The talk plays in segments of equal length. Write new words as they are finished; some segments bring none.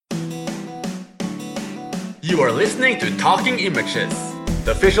You are listening to Talking Images,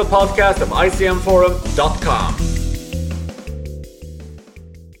 the official podcast of ICMForum.com.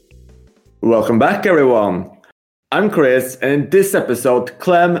 Welcome back, everyone. I'm Chris, and in this episode,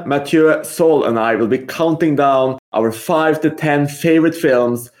 Clem, Mathieu, Sol, and I will be counting down our 5 to 10 favorite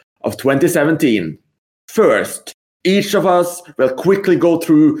films of 2017. First, each of us will quickly go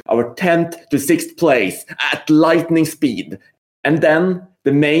through our 10th to 6th place at lightning speed. And then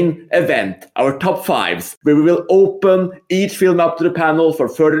the main event, our top 5s, where we will open each film up to the panel for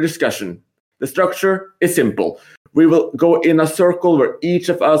further discussion. The structure is simple. We will go in a circle where each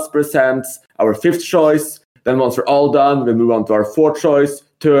of us presents our 5th choice. Then once we're all done, we'll move on to our 4th choice,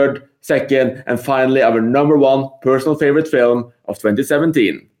 3rd, 2nd, and finally our number 1 personal favorite film of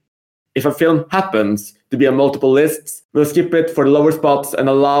 2017. If a film happens to be on multiple lists, we'll skip it for the lower spots and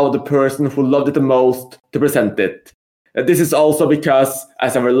allow the person who loved it the most to present it. This is also because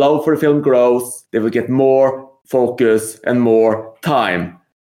as our love for the film grows, they will get more focus and more time.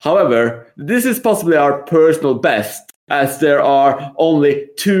 However, this is possibly our personal best, as there are only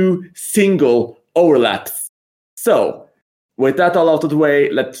 2 single overlaps. So, with that all out of the way,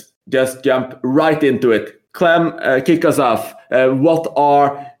 let's just jump right into it. Clem, kick us off. What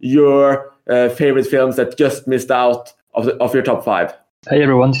are your favorite films that just missed out of your top 5? Hey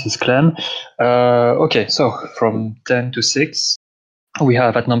everyone, this is Clem. Okay, so from 10 to 6, we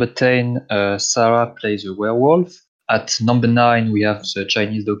have at number 10, Sarah Plays a Werewolf. At number 9, we have the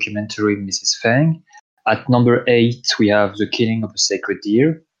Chinese documentary Mrs. Fang. At number 8, we have The Killing of a Sacred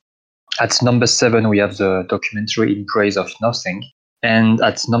Deer. At number 7, we have the documentary In Praise of Nothing. And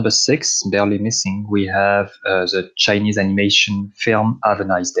at number 6, barely missing, we have the Chinese animation film Have a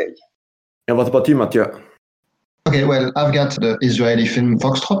Nice Day. And what about you, Mathieu? Okay, well, I've got the Israeli film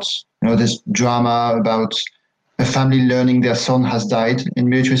Foxtrot, this drama about a family learning their son has died in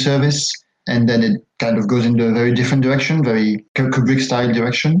military service, and then it kind of goes into a very different direction, very Kubrick-style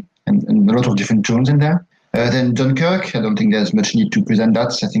direction, and a lot of different tones in there. Then Dunkirk, I don't think there's much need to present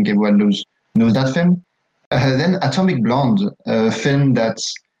that. I think everyone knows that film. Then Atomic Blonde, a film that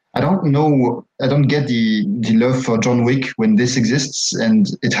I don't get the love for John Wick when this exists, and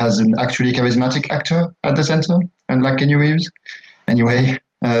it has an actually charismatic actor at the center, unlike Keanu Reeves. Anyway,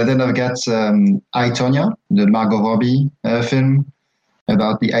 then I've got I, Tonya, the Margot Robbie film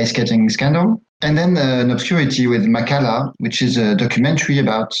about the ice skating scandal. And then An Obscurity with Makala, which is a documentary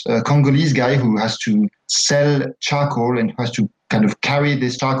about a Congolese guy who has to sell charcoal and has to kind of carry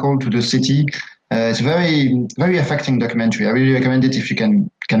this charcoal to the city. It's a very, very affecting documentary. I really recommend it if you can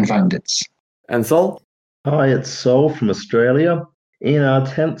find it. And Sol? Hi, it's Sol from Australia. In our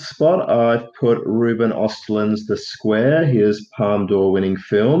 10th spot, I've put Ruben Östlund's The Square, his Palme d'Or winning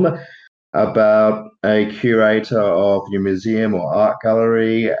film, about a curator of your museum or art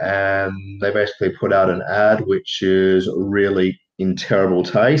gallery, and they basically put out an ad which is really in terrible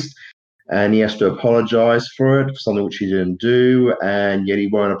taste. And he has to apologize for it, for something which he didn't do, and yet he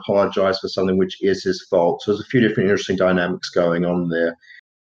won't apologize for something which is his fault. So there's a few different interesting dynamics going on there.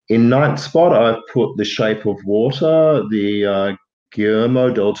 In 9th spot, I've put The Shape of Water, the Guillermo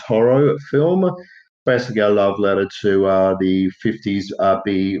del Toro film. Basically a love letter to the 50s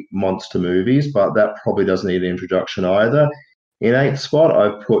B monster movies, but that probably doesn't need an introduction either. In 8th spot,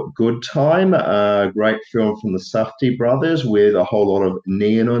 I've put Good Time, a great film from the Safdie brothers with a whole lot of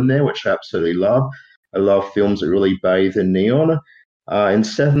neon on there, which I absolutely love. I love films that really bathe in neon. In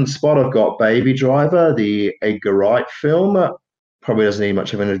 7th spot, I've got Baby Driver, the Edgar Wright film. Probably doesn't need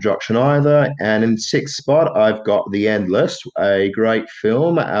much of an introduction either. And in 6th spot, I've got The Endless, a great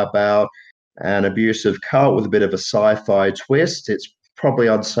film about an abusive cult with a bit of a sci-fi twist. It's probably,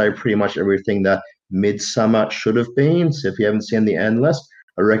 I'd say, pretty much everything that Midsommar should have been. So if you haven't seen The Endless,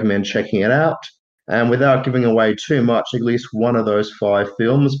 I recommend checking it out. And without giving away too much, at least one of those 5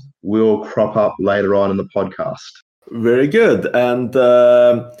 films will crop up later on in the podcast. Very good. And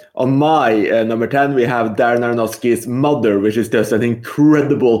on my number 10, we have Darren Aronofsky's Mother, which is just an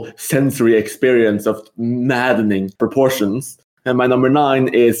incredible sensory experience of maddening proportions. And my number 9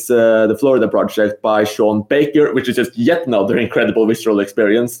 is The Florida Project by Sean Baker, which is just yet another incredible visual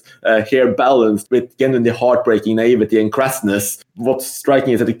experience, here balanced with genuinely heartbreaking naivety and crassness. What's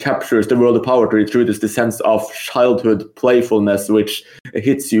striking is that it captures the world of poetry through this sense of childhood playfulness, which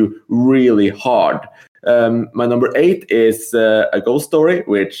hits you really hard. My number 8 is A Ghost Story,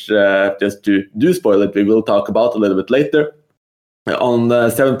 which, just to do spoil it, we will talk about a little bit later. On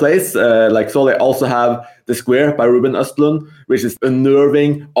 7th place, like Sol, I also have The Square by Ruben Östlund, which is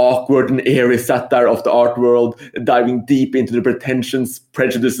unnerving, awkward, and eerie satire of the art world, diving deep into the pretensions,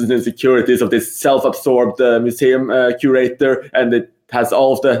 prejudices, and insecurities of this self-absorbed museum curator, and it has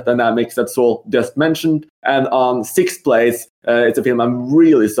all of the dynamics that Saul just mentioned. And on sixth place, it's a film I'm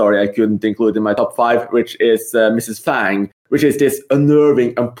really sorry I couldn't include in my top 5, which is Mrs. Fang, which is this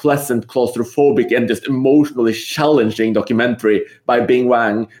unnerving, unpleasant, claustrophobic, and just emotionally challenging documentary by Bing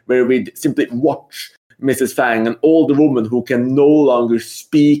Wang, where we simply watch Mrs. Fang, an older woman who can no longer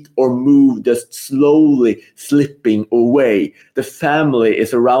speak or move, just slowly slipping away. The family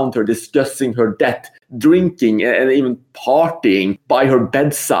is around her, discussing her death, drinking and even partying by her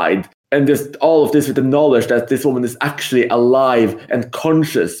bedside. And just all of this with the knowledge that this woman is actually alive and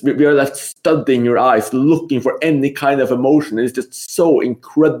conscious. We are left studying her eyes, looking for any kind of emotion. It's just so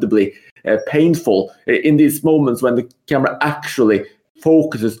incredibly painful in these moments when the camera actually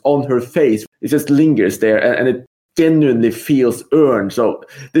focuses on her face. It just lingers there, and it genuinely feels earned. So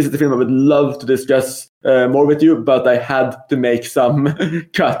this is the film I would love to discuss more with you, but I had to make some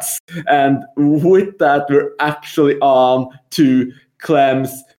cuts. And with that, we're actually on to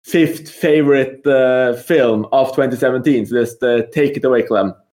Clem's 5th favorite film of 2017. So just take it away,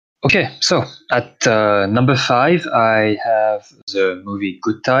 Clem. Okay, so at number 5, I have the movie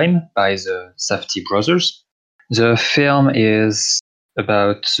Good Time by the Safdie brothers. The film is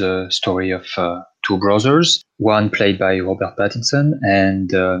about the story of 2 brothers, one played by Robert Pattinson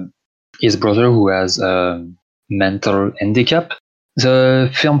and his brother who has a mental handicap. The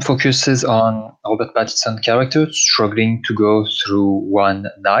film focuses on Robert Pattinson's character struggling to go through one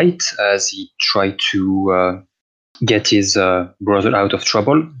night as he tried to get his brother out of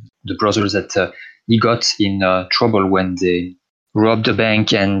trouble. The brothers that he got in trouble when they robbed a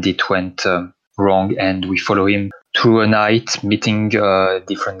bank and it went wrong, and we follow him through a night, meeting a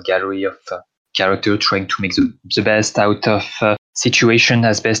different gallery of character, trying to make the best out of situation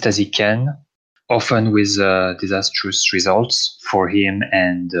as best as he can, often with disastrous results for him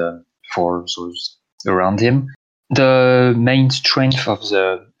and for those around him. The main strength of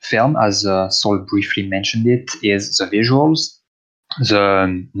the film, as Saul briefly mentioned it, is the visuals,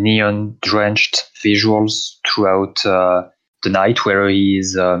 the neon-drenched visuals throughout the night, where he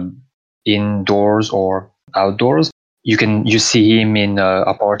is indoors or outdoors. You see him in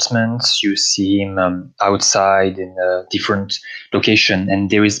apartments, you see him outside in a different location, and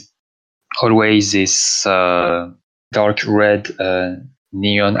there is always this dark red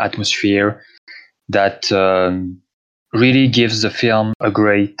neon atmosphere that really gives the film a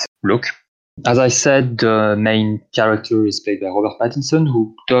great look. As I said, the main character is played by Robert Pattinson,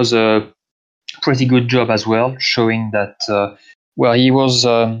 who does a pretty good job as well, showing that he was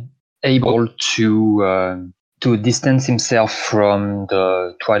able to distance himself from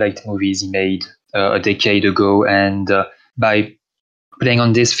the Twilight movies he made a decade ago, and by playing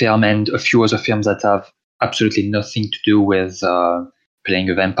on this film and a few other films that have absolutely nothing to do with playing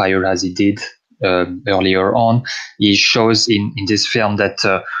a vampire as he did earlier on, he shows in this film that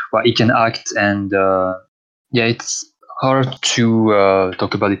he can act, and it's hard to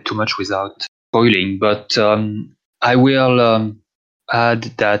talk about it too much without spoiling, but I will add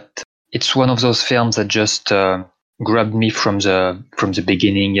that it's one of those films that just grabbed me from the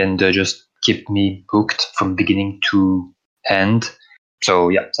beginning and just kept me hooked from beginning to end. So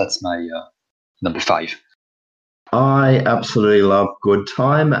yeah, that's my number 5. I absolutely love Good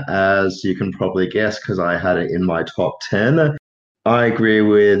Time, as you can probably guess, because I had it in my top 10. I agree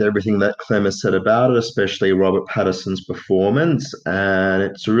with everything that Clem has said about it, especially Robert Pattinson's performance. And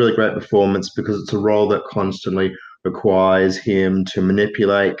it's a really great performance because it's a role that constantly requires him to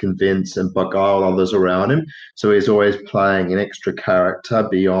manipulate, convince, and beguile others around him. So he's always playing an extra character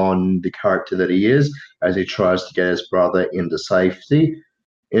beyond the character that he is as he tries to get his brother into safety.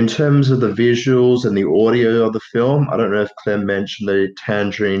 In terms of the visuals and the audio of the film, I don't know if Clem mentioned the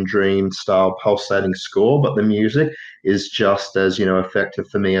Tangerine Dream style pulsating score, but the music is just as, effective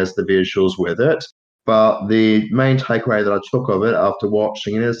for me as the visuals with it. But the main takeaway that I took of it after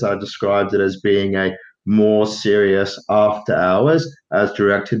watching it is I described it as being a more serious After Hours, as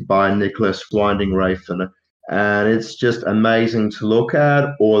directed by Nicholas Winding Refn. And it's just amazing to look at.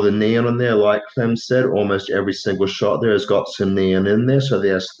 Or the neon on there, like Clem said, almost every single shot there has got some neon in there. So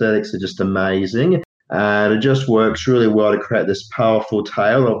the aesthetics are just amazing. And it just works really well to create this powerful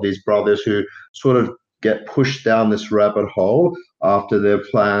tale of these brothers who sort of get pushed down this rabbit hole after their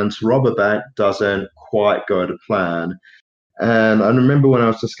plan to rob a bank doesn't quite go to plan. And I remember when I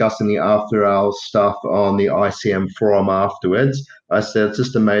was discussing the After Hours stuff on the ICM forum afterwards, I said it's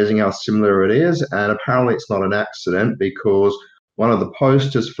just amazing how similar it is. And apparently it's not an accident, because one of the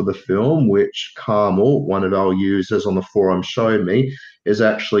posters for the film, which Carmel, one of our users on the forum, showed me, is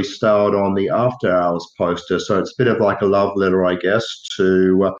actually styled on the After Hours poster. So it's a bit of like a love letter, I guess,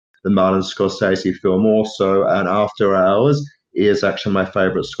 to the Martin Scorsese film also, and After Hours is actually my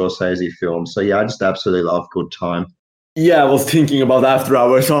favorite Scorsese film. So yeah, I just absolutely love Good Time. Yeah, I was thinking about After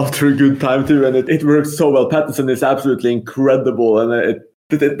Hours after a Good Time too, and it works so well. Pattinson is absolutely incredible, and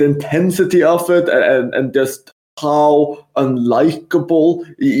the intensity of it, and just how unlikable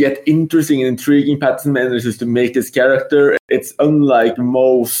yet interesting and intriguing Pattinson manages to make his character. It's unlike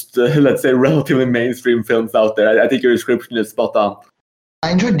most, let's say, relatively mainstream films out there. I think your description is spot on.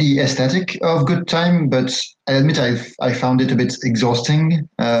 I enjoyed the aesthetic of Good Time, but I admit I found it a bit exhausting,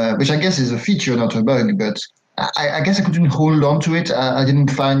 which I guess is a feature, not a bug, but I guess I couldn't hold on to it. I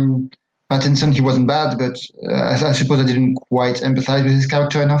didn't find Pattinson, he wasn't bad, but I suppose I didn't quite empathize with his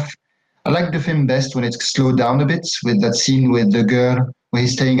character enough. I like the film best when it's slowed down a bit, with that scene with the girl, where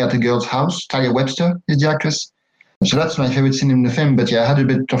he's staying at the girl's house. Talia Webster is the actress. So that's my favorite scene in the film, but yeah, I had a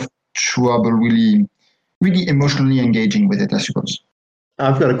bit of trouble really emotionally engaging with it, I suppose.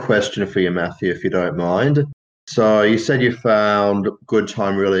 I've got a question for you, Matthew, if you don't mind. So you said you found Good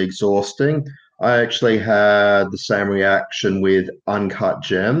Time really exhausting. I actually had the same reaction with Uncut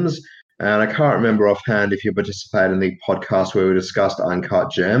Gems, and I can't remember offhand if you participated in the podcast where we discussed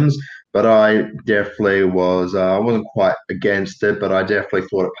Uncut Gems, but I definitely was, I wasn't quite against it, but I definitely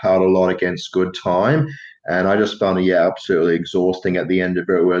thought it paled a lot against Good Time, and I just found it, absolutely exhausting at the end of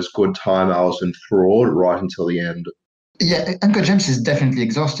it, whereas Good Time, I was enthralled right until the end. Yeah, Uncut Gems is definitely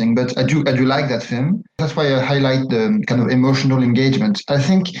exhausting, but I do like that film. That's why I highlight the kind of emotional engagement. I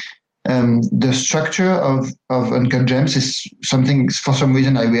think the structure of Uncut Gems is something, for some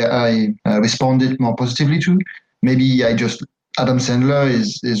reason, I responded more positively to. Maybe Adam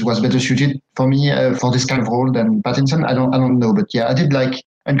Sandler was better suited for me for this kind of role than Pattinson. I don't know, but yeah, I did like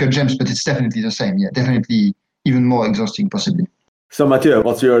Uncut Gems, but it's definitely the same. Yeah, definitely even more exhausting, possibly. So Mathieu,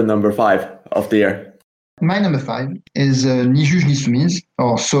 what's your number 5 of the year? My number 5 is Ni Juge Ni Soumise,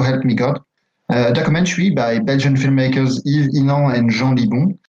 or So Help Me God, a documentary by Belgian filmmakers Yves Inan and Jean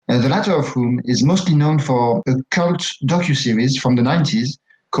Libon, the latter of whom is mostly known for a cult docuseries from the 90s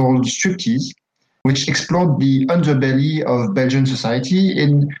called Striptease, which explored the underbelly of Belgian society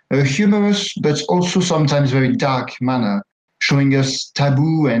in a humorous but also sometimes very dark manner, showing us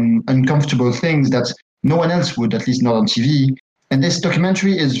taboo and uncomfortable things that no one else would, at least not on TV. And this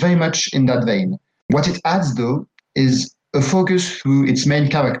documentary is very much in that vein. What it adds, though, is a focus through its main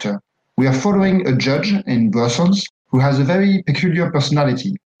character. We are following a judge in Brussels who has a very peculiar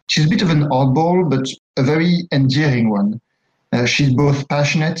personality. She's a bit of an oddball, but a very endearing one. She's both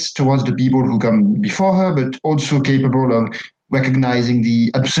passionate towards the people who come before her, but also capable of recognizing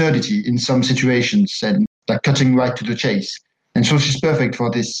the absurdity in some situations and cutting right to the chase. And so she's perfect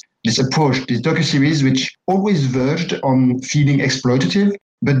for this approach, this docuseries, which always verged on feeling exploitative.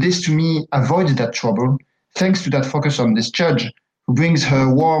 But this, to me, avoids that trouble, thanks to that focus on this judge, who brings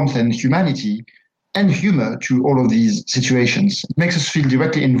her warmth and humanity and humor to all of these situations. It makes us feel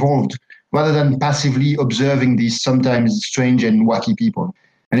directly involved, rather than passively observing these sometimes strange and wacky people.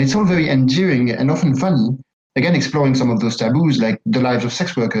 And it's all very endearing and often funny, again exploring some of those taboos, like the lives of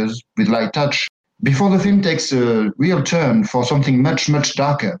sex workers, with light touch, before the film takes a real turn for something much, much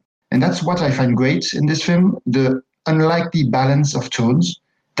darker. And that's what I find great in this film, the unlikely balance of tones,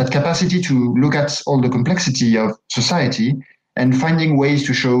 that capacity to look at all the complexity of society and finding ways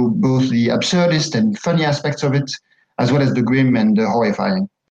to show both the absurdist and funny aspects of it, as well as the grim and the horrifying.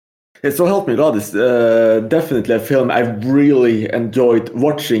 So Help Me God is definitely a film I've really enjoyed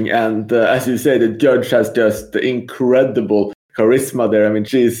watching, and as you say, the judge has just incredible charisma there. I mean,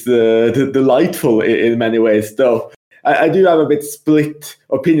 she's delightful in many ways, though I do have a bit split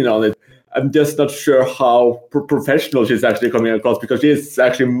opinion on it. I'm just not sure how professional she's actually coming across, because she is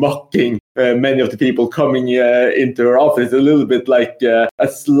actually mocking many of the people coming into her office. It's a little bit like a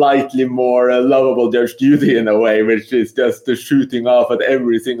slightly more lovable Judge Judy in a way, which is just shooting off at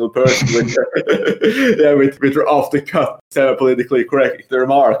every single person with her off-the-cut, politically correct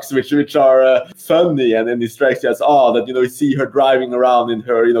remarks, which are funny, and then it strikes you as odd that you see her driving around in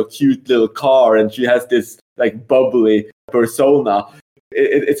her cute little car, and she has this bubbly persona.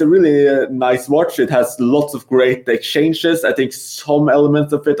 It's a really nice watch. It has lots of great exchanges. I think some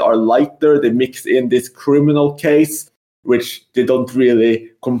elements of it are lighter. They mix in this criminal case, which they don't really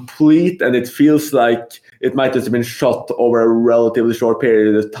complete, and it feels like it might just have been shot over a relatively short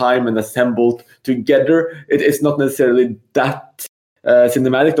period of time and assembled together. It is not necessarily that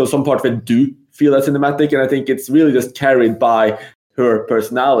cinematic, though some parts of it do feel that cinematic, and I think it's really just carried by her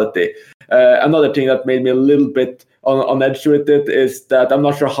personality. Another thing that made me a little bit on edge with it is that I'm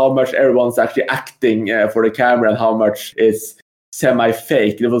not sure how much everyone's actually acting for the camera and how much is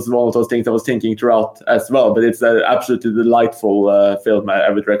semi-fake. It was one of those things I was thinking throughout as well, but it's an absolutely delightful film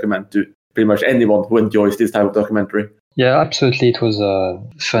I would recommend to pretty much anyone who enjoys this type of documentary. Yeah, absolutely. It was a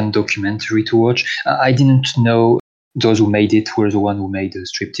fun documentary to watch. I didn't know those who made it were the one who made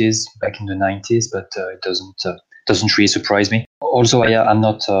Striptease back in the 90s, but it doesn't really surprise me. Also, I'm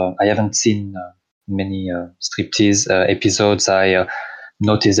not. I haven't seen many Striptease episodes. I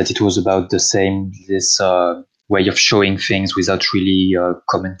noticed that it was about this way of showing things without really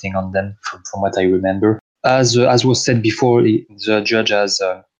commenting on them, from what I remember. As was said before, the judge has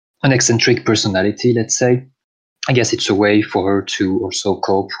an eccentric personality, let's say. I guess it's a way for her to also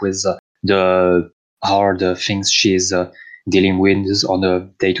cope with the hard things she's dealing with on a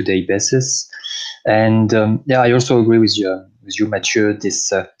day-to-day basis. And I also agree with you, Mathieu.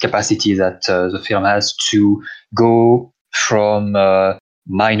 This capacity that the film has to go from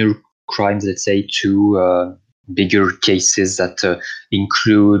minor crimes, let's say, to bigger cases that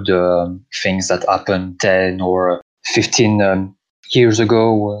include things that happened 10 or 15 years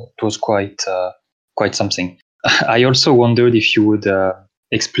ago. It was quite something. I also wondered if you would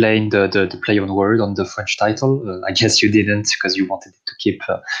explain the play on word on the French title. I guess you didn't because you wanted to keep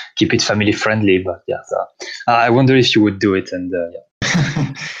it family friendly. But yeah, so, I wonder if you would do it. And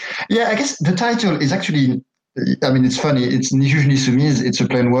Yeah, I guess the title is actually. I mean, it's funny. It's Ni juge ni soumise. It's a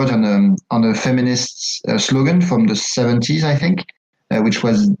play on word on a feminist slogan from the 70s, I think, which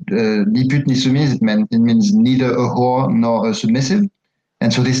was ni pute ni soumise. It means neither a whore nor a submissive.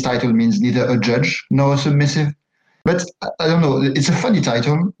 And so this title means neither a judge nor a submissive. But I don't know. It's a funny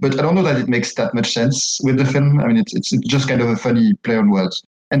title, but I don't know that it makes that much sense with the film. I mean, it's just kind of a funny play on words.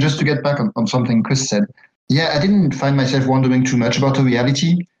 And just to get back on something Chris said, yeah, I didn't find myself wondering too much about the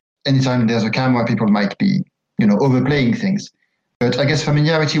reality. Anytime there's a camera, people might be, overplaying things. But I guess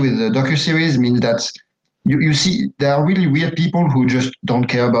familiarity with the docuseries means that you see there are really weird people who just don't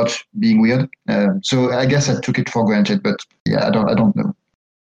care about being weird. So I guess I took it for granted, but yeah, I don't know.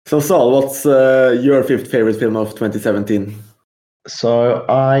 So Saul, what's your fifth favorite film of 2017? So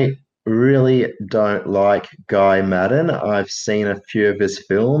I really don't like Guy Maddin. I've seen a few of his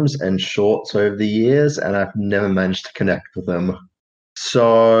films and shorts over the years, and I've never managed to connect with them.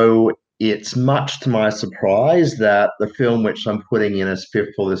 So it's much to my surprise that the film which I'm putting in as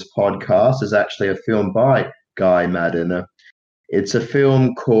fifth for this podcast is actually a film by Guy Maddin. It's a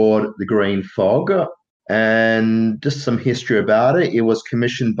film called The Green Fog. And just some history about it. It was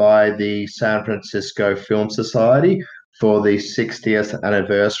commissioned by the San Francisco Film Society for the 60th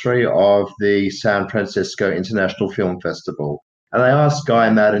anniversary of the San Francisco International Film Festival. And they asked Guy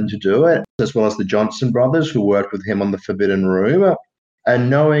Maddin to do it, as well as the Johnson brothers, who worked with him on The Forbidden Room. And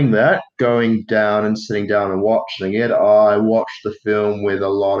knowing that, going down and sitting down and watching it, I watched the film with a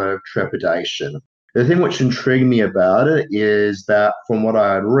lot of trepidation. The thing which intrigued me about it is that from what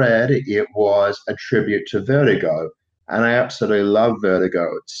I had read, it was a tribute to Vertigo. And I absolutely love Vertigo.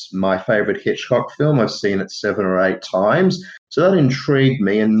 It's my favorite Hitchcock film. I've seen it 7 or 8 times. So that intrigued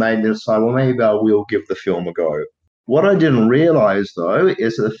me and made me decide, well, maybe I will give the film a go. What I didn't realize, though,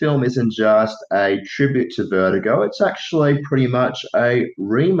 is that the film isn't just a tribute to Vertigo. It's actually pretty much a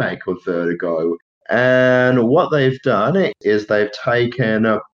remake of Vertigo. And what they've done is they've taken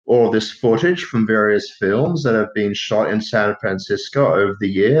all of this footage from various films that have been shot in San Francisco over the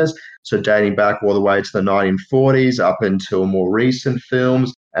years, so dating back all the way to the 1940s up until more recent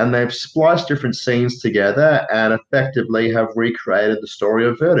films, and they've spliced different scenes together and effectively have recreated the story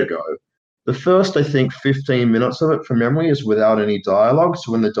of Vertigo. The first, I think, 15 minutes of it from memory is without any dialogue,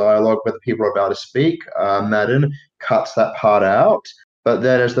 so when the dialogue where the people are about to speak, Maddin cuts that part out, but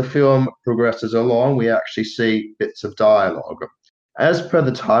then as the film progresses along, we actually see bits of dialogue. As per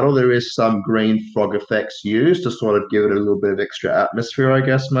the title, there is some green fog effects used to sort of give it a little bit of extra atmosphere, I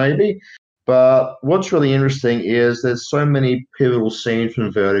guess, maybe. But what's really interesting is there's so many pivotal scenes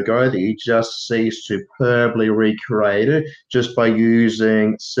from Vertigo that you just see superbly recreated just by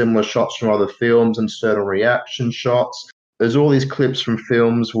using similar shots from other films and certain reaction shots. There's all these clips from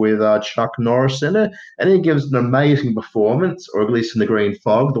films with Chuck Norris in it, and he gives an amazing performance, or at least in The Green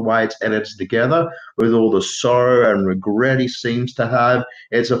Fog, the way it's edited together with all the sorrow and regret he seems to have.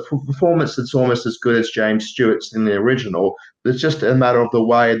 It's a performance that's almost as good as James Stewart's in the original. It's just a matter of the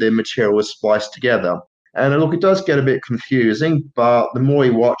way the material was spliced together. And look, it does get a bit confusing, but the more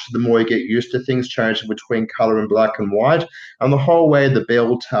you watch, the more you get used to things changing between color and black and white. And the whole way the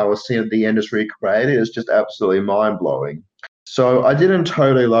bell tower scene at the end is recreated is just absolutely mind-blowing. So I didn't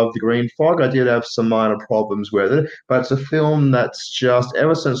totally love The Green Fog. I did have some minor problems with it, but it's a film that's just,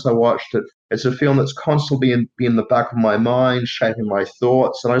 ever since I watched it, it's a film that's constantly in the back of my mind, shaping my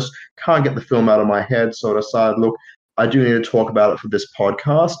thoughts, and I just can't get the film out of my head. So I decided, look, I do need to talk about it for this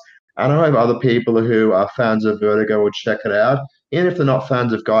podcast. And I hope other people who are fans of Vertigo will check it out. even if they're not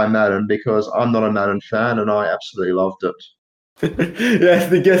fans of Guy Madden, because I'm not a Madden fan and I absolutely loved it.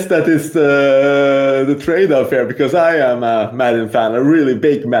 Yes, I guess that is the trade-off here, because I am a Madden fan, a really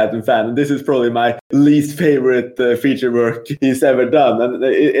big Madden fan, and this is probably my least favorite feature work he's ever done. And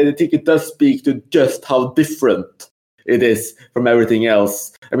I think it does speak to just how different it is from everything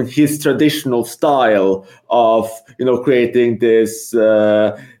else. I mean, his traditional style of, creating this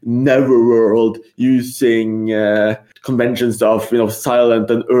netherworld using conventions of,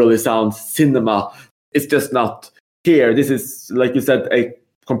 silent and early sound cinema, it's just not here. This is, like you said, a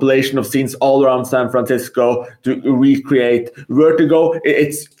compilation of scenes all around San Francisco to recreate Vertigo.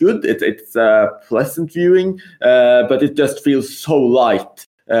 It's good. It's pleasant viewing, but it just feels so light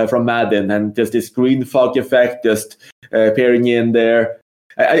from Madden, and just this green fog effect just appearing in there.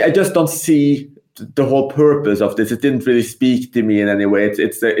 I just don't see the whole purpose of this. It didn't really speak to me in any way.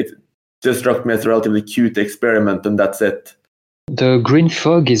 It just struck me as a relatively cute experiment, and that's it. The Green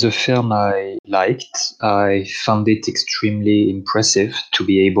Fog is a film I liked. I found it extremely impressive to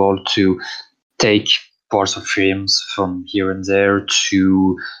be able to take parts of films from here and there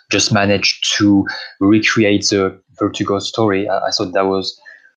to just manage to recreate the Vertigo story. I thought that was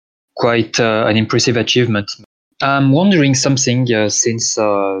quite an impressive achievement. I'm wondering something, since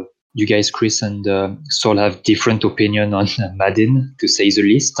you guys, Chris and Saul, have different opinion on Madden, to say the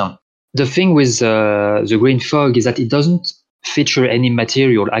least. The thing with the Green Fog is that it doesn't feature any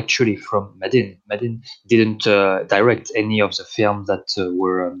material actually from Madden. Madden didn't direct any of the films that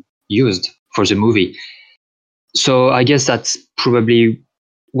were used for the movie. So I guess that's probably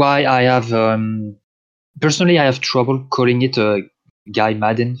why I have, personally, I have trouble calling it a Guy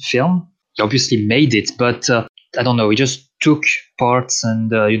Madden film. He obviously made it, but I don't know, he just took parts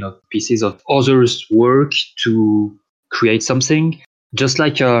and pieces of others' work to create something. Just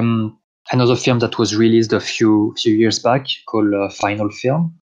like another film that was released a few years back called Final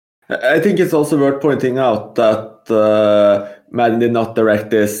Film. I think it's also worth pointing out that Madden did not direct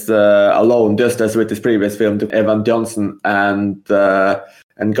this alone, just as with his previous film. Evan Johnson and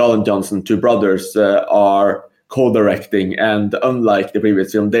Colin Johnson, two brothers, are co-directing, and unlike the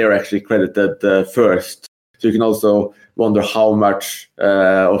previous film, they are actually credited first. So you can also wonder how much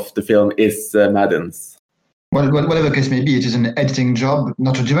of the film is Madden's. Well, whatever case may be, it is an editing job,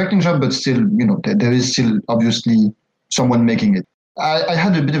 not a directing job, but still, there is still obviously someone making it. I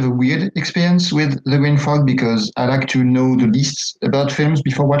had a bit of a weird experience with The Green Fog because I like to know the least about films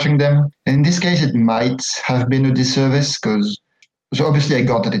before watching them. And in this case, it might have been a disservice so obviously I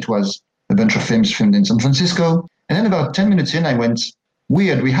got that it was a bunch of films filmed in San Francisco. And then about 10 minutes in, I went,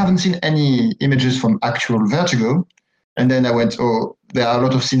 weird, we haven't seen any images from actual Vertigo. And then I went, oh, there are a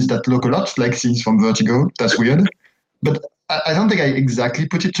lot of scenes that look a lot like scenes from Vertigo. That's weird. But I don't think I exactly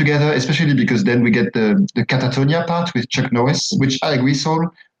put it together, especially because then we get the Catatonia part with Chuck Norris, which I agree, Saul.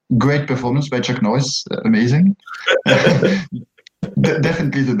 Great performance by Chuck Norris. Amazing.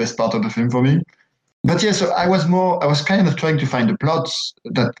 Definitely the best part of the film for me. But yeah, so I was kind of trying to find a plot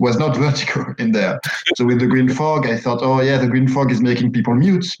that was not Vertigo in there. So with The Green Fog, I thought, oh yeah, The Green Fog is making people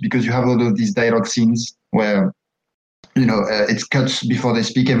mute because you have all of these dialogue scenes where it's cuts before they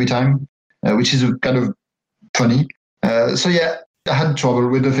speak every time, which is kind of funny. So yeah, I had trouble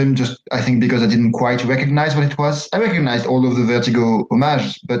with the film, just I think because I didn't quite recognize what it was. I recognized all of the Vertigo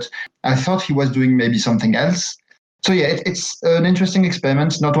homages, but I thought he was doing maybe something else. So yeah, it's an interesting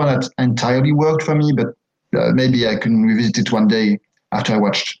experiment, not one that entirely worked for me, but maybe I can revisit it one day after I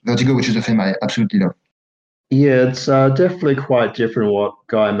watched Vertigo, which is a film I absolutely love. Yeah, it's definitely quite different what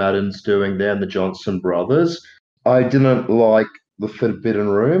Guy Madden's doing there and the Johnson brothers. I didn't like The Forbidden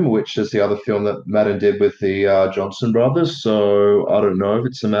Room, which is the other film that Madden did with the Johnson brothers. So I don't know if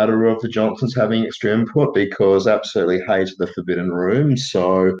it's a matter of the Johnsons having extra input, because I absolutely hated The Forbidden Room.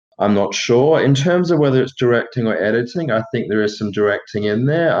 So I'm not sure. In terms of whether it's directing or editing, I think there is some directing in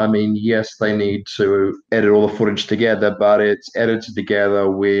there. I mean, yes, they need to edit all the footage together, but it's edited together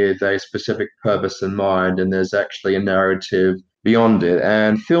with a specific purpose in mind, and there's actually a narrative beyond it.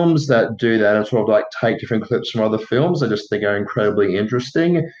 And films that do that and sort of like take different clips from other films, I just think are incredibly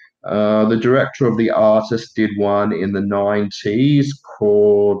interesting. The director of The Artist did one in the 90s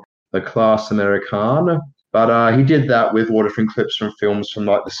called The Classe Americaine. But he did that with all different clips from films from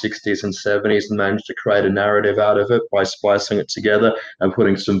like the 60s and 70s and managed to create a narrative out of it by splicing it together and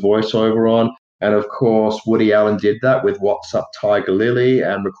putting some voiceover on. And of course, Woody Allen did that with What's Up, Tiger Lily,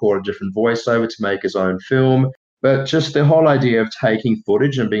 and recorded a different voiceover to make his own film. But just the whole idea of taking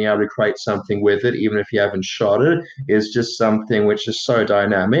footage and being able to create something with it, even if you haven't shot it, is just something which is so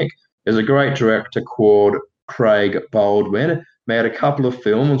dynamic. There's a great director called Craig Baldwin, made a couple of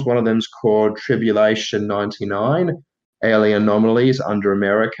films. One of them's called Tribulation 99. Alien Anomalies Under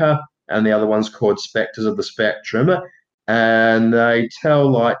America, and the other one's called Spectres of the Spectrum. And they tell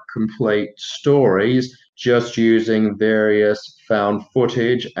like complete stories just using various found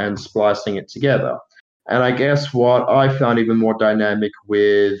footage and splicing it together. And I guess what I found even more dynamic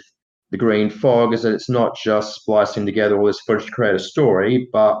with The Green Fog is that it's not just splicing together all this footage to create a story,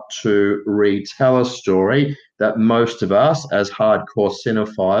 but to retell a story that most of us as hardcore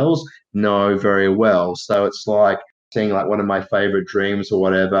cinephiles know very well. So it's like seeing like one of my favorite dreams or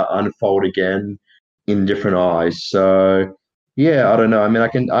whatever unfold again in different eyes. So yeah, I don't know. I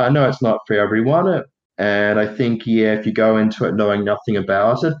mean, I know it's not for everyone, and I think if you go into it knowing nothing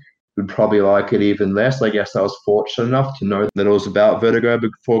about it, would probably like it even less. I guess I was fortunate enough to know that it was about Vertigo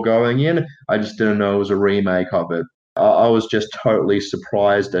before going in. I just didn't know it was a remake of it. I was just totally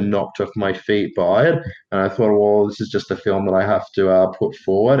surprised and knocked off my feet by it. And I thought, well, this is just a film that I have to put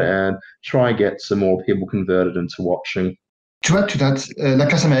forward and try and get some more people converted into watching. To add to that, La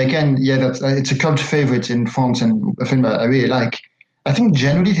Classe Américaine, it's a cult favorite in France and a film I really like. I think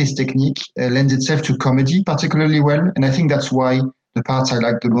generally this technique lends itself to comedy particularly well. And I think that's why the parts I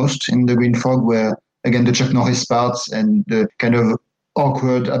like the most in The Green Fog were, again, the Chuck Norris parts and the kind of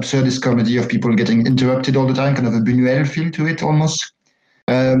awkward, absurdist comedy of people getting interrupted all the time, kind of a Buñuel feel to it almost.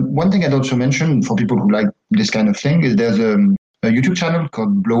 One thing I'd also mention for people who like this kind of thing is there's a YouTube channel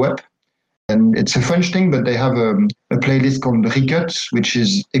called Blow Up. And it's a French thing, but they have a playlist called Recut, which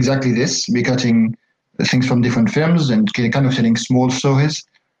is exactly this, recutting things from different films and kind of telling small stories.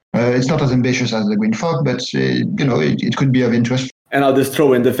 It's not as ambitious as The Green Fog, but it could be of interest. And I'll just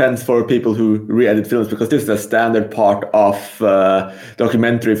throw in defense for people who re-edit films, because this is a standard part of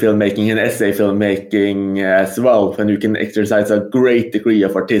documentary filmmaking and essay filmmaking as well, and you can exercise a great degree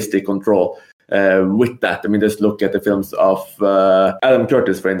of artistic control with that. I mean, just look at the films of Adam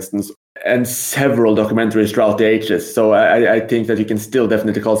Curtis, for instance, and several documentaries throughout the ages. So I think that you can still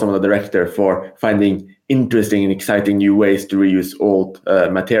definitely call someone a director for finding interesting and exciting new ways to reuse old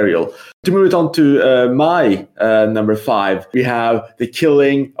material. To move it on to my number 5, we have The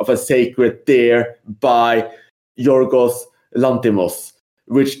Killing of a Sacred Deer by Yorgos Lanthimos,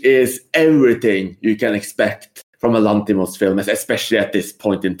 which is everything you can expect from a Lanthimos film, especially at this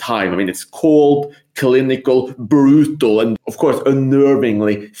point in time. I mean, it's cold, clinical, brutal, and of course,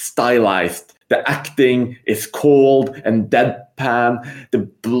 unnervingly stylized. The acting is cold and deadpan. The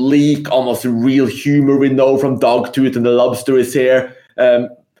bleak, almost real humor we know from Dogtooth and The Lobster is here.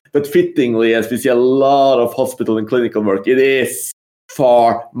 But fittingly, as we see a lot of hospital and clinical work, it is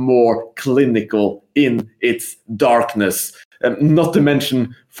far more clinical in its darkness. Not to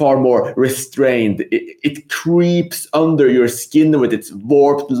mention far more restrained. It creeps under your skin with its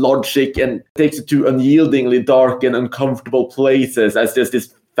warped logic and takes you to unyieldingly dark and uncomfortable places as just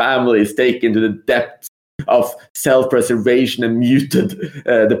this family is taken to the depths of self-preservation and muted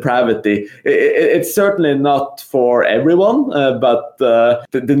depravity. It's certainly not for everyone, but the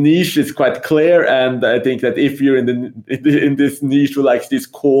niche is quite clear, and I think that if you're in this niche who likes these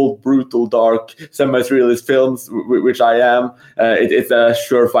cold, brutal, dark, semi-surrealist films, which I am, it's a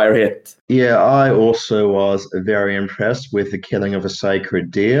surefire hit. Yeah, I also was very impressed with The Killing of a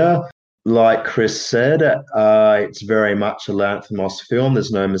Sacred Deer. Like Chris said, it's very much a Lanthimos film.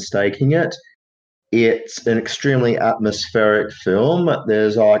 There's no mistaking it. It's an extremely atmospheric film.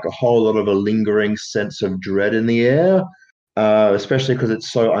 There's like a whole lot of a lingering sense of dread in the air, especially because it's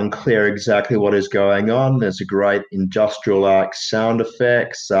so unclear exactly what is going on. There's a great industrial-like sound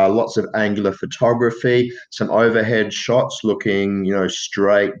effects, lots of angular photography, some overhead shots looking,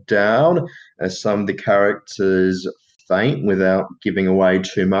 straight down as some of the characters faint without giving away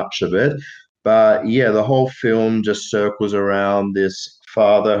too much of it. But yeah, the whole film just circles around this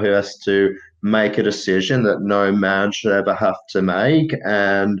father who has to make a decision that no man should ever have to make.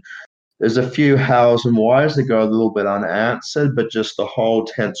 And there's a few hows and whys that go a little bit unanswered, but just the whole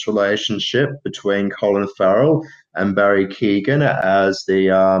tense relationship between Colin Farrell and Barry Keoghan as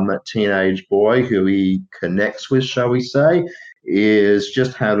the teenage boy who he connects with, shall we say, is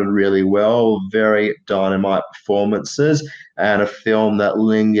just handled really well. Very dynamite performances, and a film that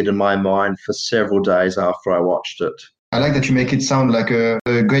lingered in my mind for several days after I watched it. I like that you make it sound like a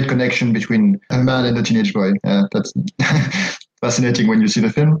great connection between a man and a teenage boy. That's fascinating when you see the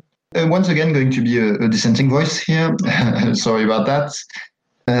film. Once again, going to be a dissenting voice here. Sorry about that.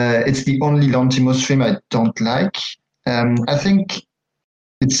 It's the only Lanthimos film I don't like. I think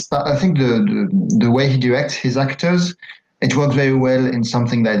the way he directs his actors, it works very well in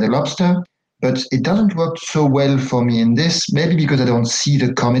something like The Lobster, but it doesn't work so well for me in this. Maybe because I don't see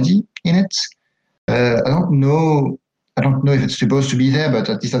the comedy in it. I don't know if it's supposed to be there, but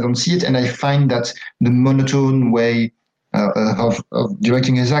at least I don't see it. And I find that the monotone way of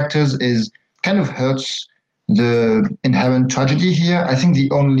directing his actors is kind of hurts the inherent tragedy here. I think the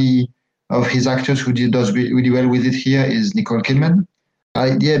only of his actors who does really well with it here is Nicole Kidman.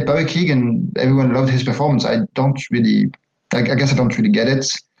 Barry Keoghan, everyone loved his performance. I guess I don't really get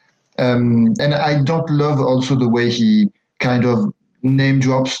it. And I don't love also the way he kind of name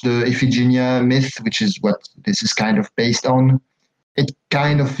drops the Iphigenia myth, which is what this is kind of based on. It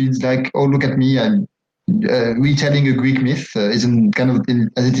kind of feels like, oh, look at me, I'm retelling a Greek myth, isn't kind of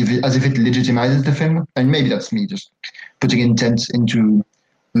as if it legitimizes the film. And maybe that's me just putting intent into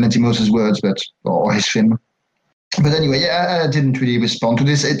Lanthimos' words, or his film. But anyway, I didn't really respond to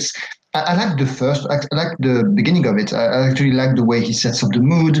this. I like I like the beginning of it. I actually like the way he sets up the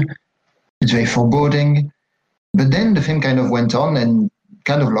mood. It's very foreboding. But then the film kind of went on and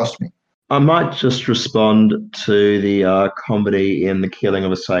kind of lost me. I might just respond to the comedy in The Killing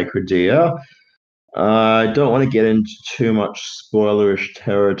of a Sacred Deer. I don't want to get into too much spoilerish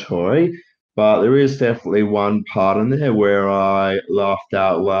territory, but there is definitely one part in there where I laughed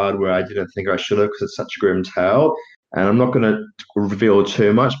out loud where I didn't think I should have because it's such a grim tale. And I'm not going to reveal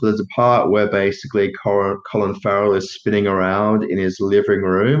too much, but there's a part where basically Colin Farrell is spinning around in his living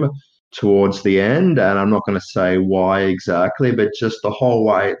room towards the end. And I'm not going to say why exactly, but just the whole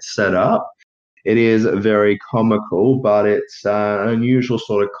way it's set up. It is very comical, but it's an unusual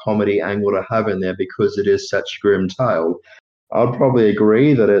sort of comedy angle to have in there because it is such a grim tale. I'd probably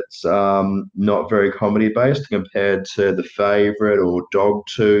agree that it's not very comedy-based compared to The Favourite or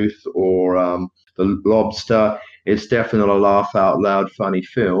Dogtooth or The Lobster. It's definitely not a laugh-out-loud funny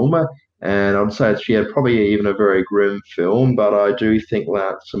film, and I'd say it's probably even a very grim film, but I do think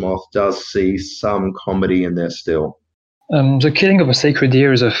Lanthimos does see some comedy in there still. The Killing of a Sacred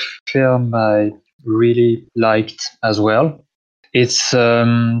Deer is a film I really liked as well. It's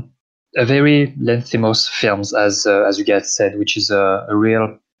a very Lanthimos film, as you guys said, which is a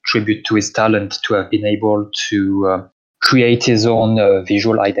real tribute to his talent to have been able to create his own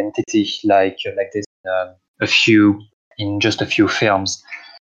visual identity like this in just a few films.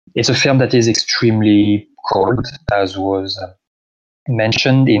 It's a film that is extremely cold, as was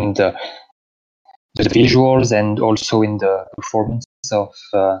mentioned in the visuals and also in the performances of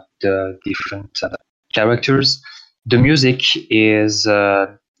the different characters. The music is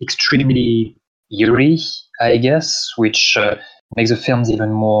extremely eerie, I guess, which makes the films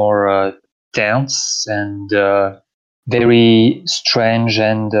even more tense and very strange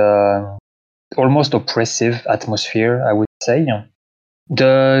and almost oppressive atmosphere, I would say.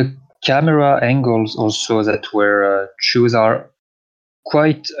 The camera angles also that were chosen are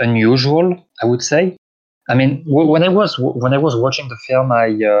quite unusual, I would say. I mean, when I was watching the film,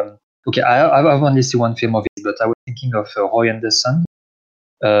 I've only seen one film of it, but I was thinking of Roy Andersson,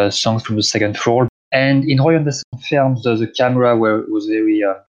 Songs from the Second Floor. And in Roy Andersson films, the camera was very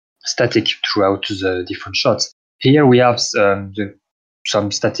static throughout the different shots. Here we have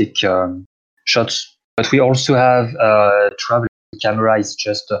some static shots, but we also have traveling. The camera is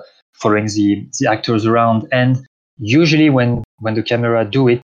just following the actors around, and usually when the camera do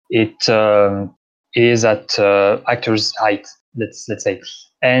it, it is at actors' height, let's say.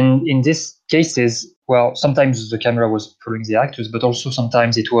 And in these cases, well, sometimes the camera was following the actors, but also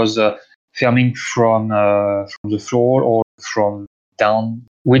sometimes it was filming from the floor or from down,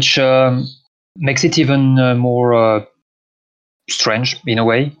 which makes it even more strange in a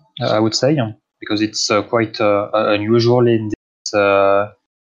way, I would say, because it's quite unusual in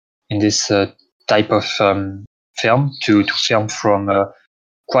this type of film to film from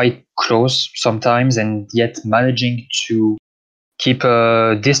quite close sometimes, and yet managing to keep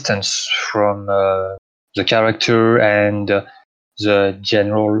a distance from the character and the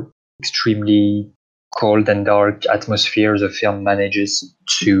general extremely cold and dark atmosphere the film manages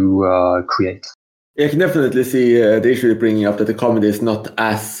to create. Yeah, I can definitely see the issue you're bringing up, that the comedy is not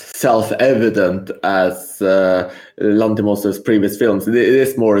as self-evident as Lanthimos' previous films. It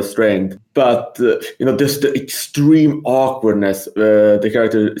is more restrained, but just the extreme awkwardness the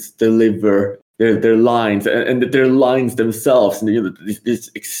characters deliver their lines and their lines themselves, and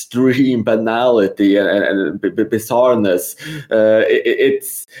this extreme banality and bizarreness.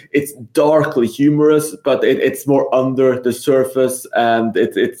 It's darkly humorous, but it's more under the surface, and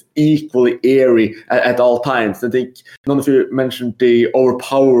it's equally eerie at all times. I think none of you mentioned the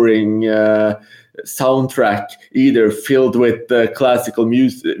overpowering soundtrack either, filled with classical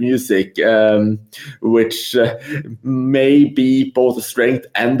music, which may be both a strength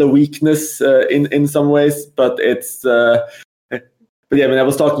and a weakness in some ways, but it's but yeah, when I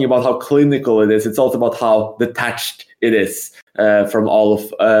was talking about how clinical it is, it's also about how detached it is. from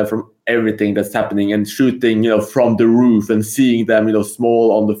everything that's happening, and shooting, from the roof and seeing them,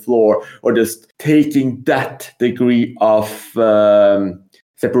 small on the floor, or just taking that degree of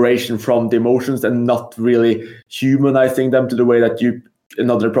separation from the emotions and not really humanizing them to the way that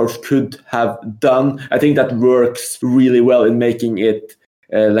another approach could have done. I think that works really well in making it,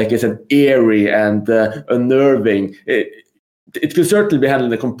 like I said, eerie and unnerving. It could certainly be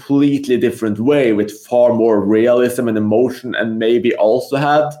handled in a completely different way with far more realism and emotion, and maybe also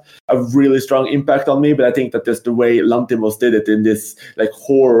had a really strong impact on me. But I think that just the way Lanthimos did it in this like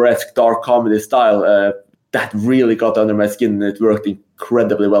horror-esque dark comedy style, that really got under my skin, and it worked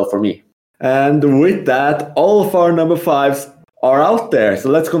incredibly well for me. And with that, all of our number 5s are out there. So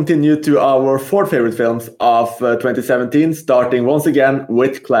let's continue to our 4 favorite films of 2017, starting once again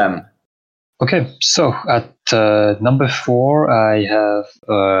with Clem. Okay, so at number 4, I have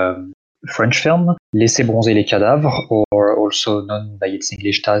a French film, Laissez bronzer les cadavres, or also known by its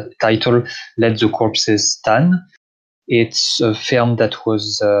English title, Let the Corpses Tan. It's a film that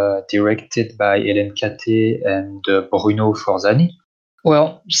was directed by Hélène Caté and Bruno Forzani.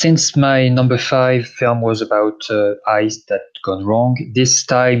 Well, since my number 5 film was about heist that gone wrong, this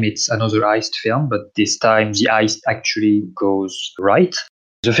time it's another heist film, but this time the heist actually goes right.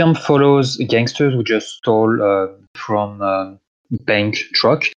 The film follows gangsters who just stole from a bank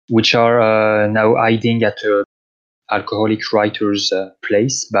truck, which are now hiding at an alcoholic writer's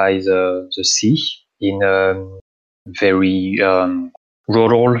place by the sea in a very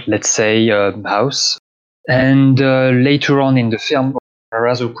rural, let's say, house. And later on in the film, or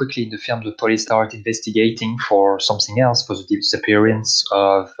rather quickly in the film, the police start investigating for something else, for the disappearance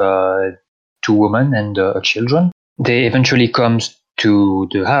of 2 women and children. They eventually comes to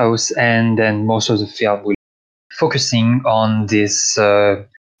the house, and then most of the film will be focusing on this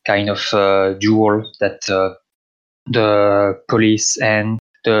kind of duel that the police and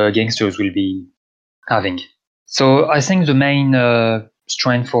the gangsters will be having. So I think the main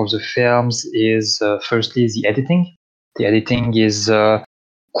strength of the films is firstly the editing. The editing is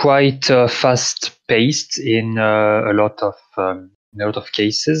quite fast-paced in a lot of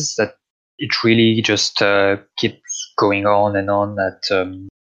cases. That it really just keeps going on and on at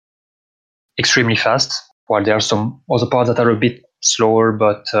extremely fast. While there are some other parts that are a bit slower,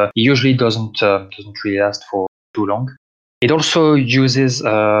 but it usually doesn't really last for too long. It also uses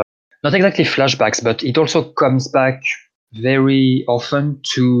not exactly flashbacks, but it also comes back very often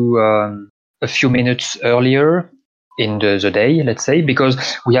to a few minutes earlier in the day, let's say, because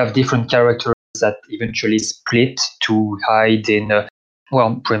we have different characters that eventually split to hide in,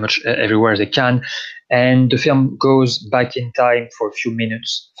 pretty much everywhere they can. And the film goes back in time for a few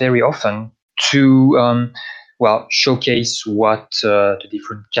minutes very often to, showcase what the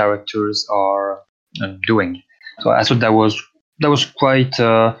different characters are doing. So I thought that was quite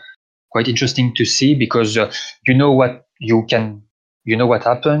interesting to see, because you know what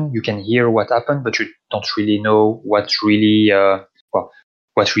happened, you can hear what happened, but you don't really know what really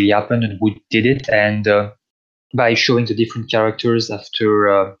happened and who did it. And by showing the different characters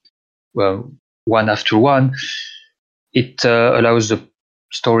after one after one, it allows the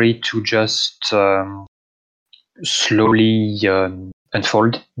story to just slowly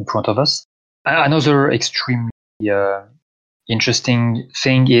unfold in front of us. Another extremely interesting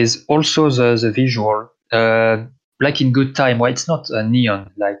thing is also the visual. Like in Good Time, well, it's not a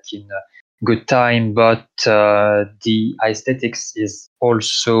neon like in Good Time, but the aesthetics is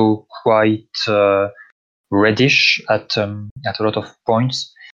also quite reddish at a lot of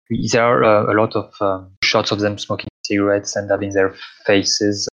points. There are a lot of shots of them smoking cigarettes and having their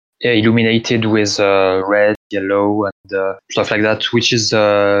faces illuminated with red, yellow, and stuff like that, which is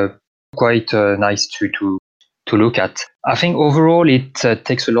quite nice to look at. I think overall it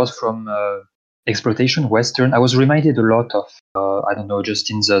takes a lot from exploitation Western. I was reminded a lot of, just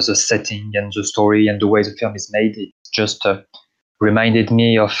in the setting and the story and the way the film is made. It just reminded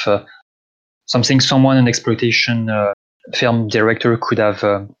me of something an exploitation film director could have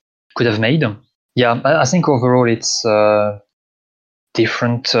made. Yeah, I think overall it's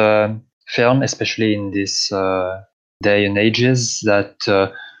different film, especially in this day and ages,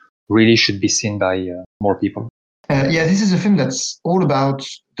 that really should be seen by more people. This is a film that's all about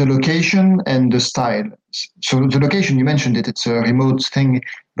the location and the style. So the location, you mentioned it, it's a remote thing,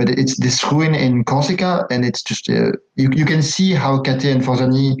 but it's this ruin in Corsica, and it's just, you can see how Caté and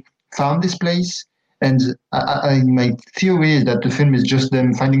Forzani found this place. And my theory is that the film is just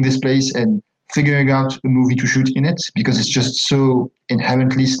them finding this place and figuring out a movie to shoot in it, because it's just so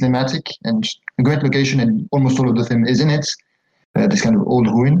inherently cinematic and a great location, and almost all of the film is in it, this kind of old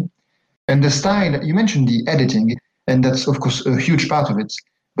ruin. And the style, you mentioned the editing. and that's of course a huge part of it.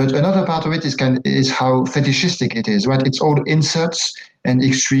 But another part of it is how fetishistic it is, right? It's all inserts and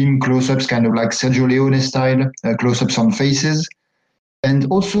extreme close-ups, kind of like Sergio Leone style close-ups on faces, and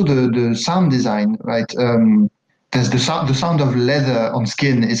also the sound design, right? There's the sound of leather on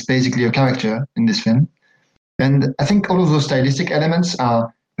skin is basically a character in this film, and I think all of those stylistic elements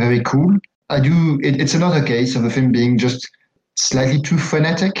are very cool. It's another case of a film being just slightly too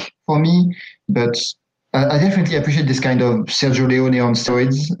frenetic for me, but I definitely appreciate this kind of Sergio Leone on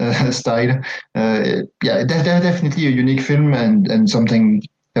steroids style. Yeah, they're definitely a unique film and something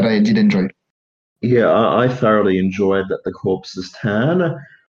that I did enjoy. Yeah, I thoroughly enjoyed Let the Corpses Tan.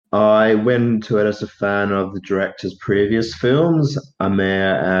 I went to it as a fan of the director's previous films,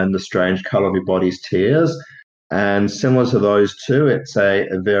 Amer and The Strange Colour of Your Body's Tears. And similar to those two, it's a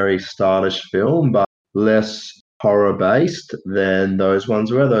very stylish film, but less horror-based than those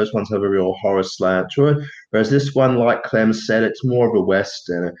ones were. Those ones have a real horror slant to it. Whereas this one, like Clem said, it's more of a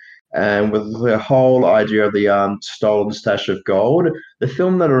Western. And with the whole idea of the stolen stash of gold, the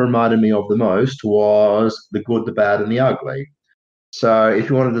film that it reminded me of the most was The Good, the Bad, and the Ugly. So if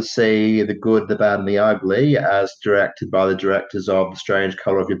you wanted to see The Good, the Bad, and the Ugly as directed by the directors of The Strange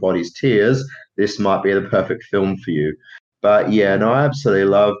Colour of Your Body's Tears, this might be the perfect film for you. But yeah, no, I absolutely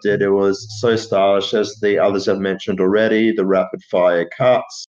loved it. It was so stylish, as the others have mentioned already, the rapid fire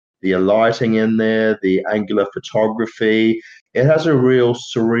cuts, the lighting in there, the angular photography. It has a real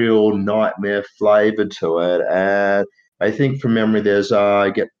surreal nightmare flavor to it. And I think from memory, there's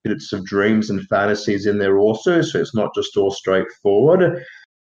I get bits of dreams and fantasies in there also, so it's not just all straightforward.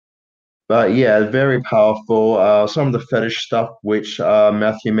 But yeah, very powerful. Some of the fetish stuff, which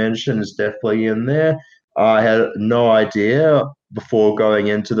Matthew mentioned, is definitely in there. I had no idea before going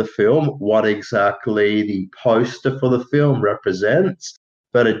into the film what exactly the poster for the film represents,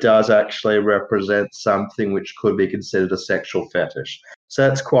 but it does actually represent something which could be considered a sexual fetish. So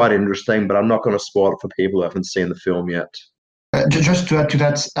that's quite interesting, but I'm not going to spoil it for people who haven't seen the film yet. Just to add to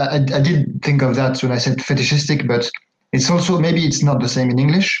that, I did think of that when I said fetishistic, but it's also, maybe it's not the same in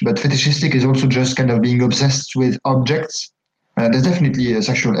English, but fetishistic is also just kind of being obsessed with objects. There's definitely a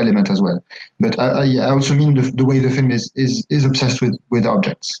sexual element as well. But I also mean the way the film is obsessed with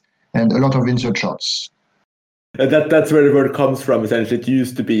objects and a lot of insert shots. That's where the word comes from, essentially. It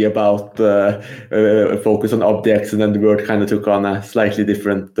used to be about focus on objects, and then the word kind of took on a slightly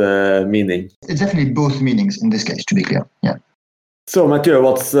different meaning. It's definitely both meanings in this case, to be clear. Yeah. So, Mathieu,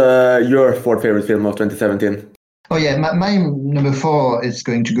 what's your fourth favorite film of 2017? Oh, yeah. My number 4 is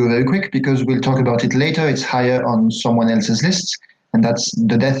going to go very quick because we'll talk about it later. It's higher on someone else's list, and that's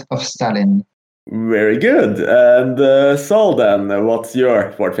The Death of Stalin. Very good. And Saul, then, what's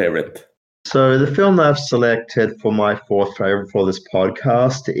your fourth favorite? So the film that I've selected for my fourth favorite for this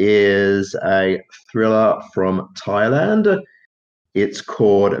podcast is a thriller from Thailand. It's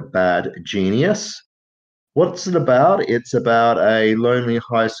called Bad Genius. What's it about? It's about a lonely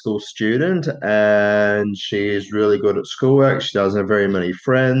high school student, and she's really good at schoolwork. She doesn't have very many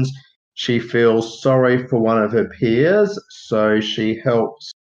friends. She feels sorry for one of her peers, so she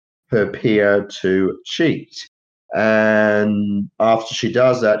helps her peer to cheat. And after she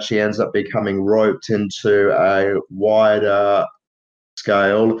does that, she ends up becoming roped into a wider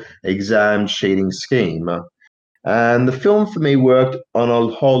scale exam cheating scheme. And the film for me worked on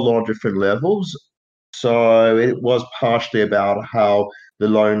a whole lot of different levels. So it was partially about how the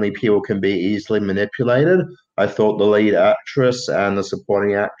lonely people can be easily manipulated. I thought the lead actress and the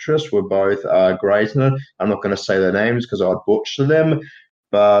supporting actress were both great in it. I'm not going to say their names because I'd butcher them.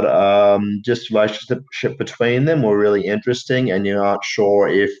 But just the relationship between them were really interesting, and you aren't sure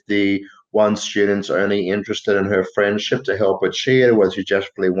if the one student's only interested in her friendship to help her cheat, or whether she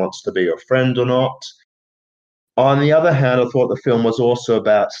desperately wants to be your friend or not. On the other hand, I thought the film was also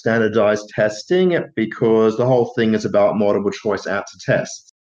about standardized testing because the whole thing is about multiple choice answer tests.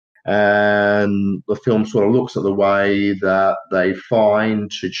 And the film sort of looks at the way that they find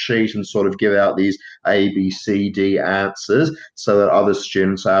to cheat and sort of give out these A, B, C, D answers so that other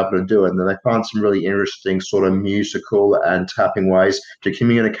students are able to do it. And then they find some really interesting sort of musical and tapping ways to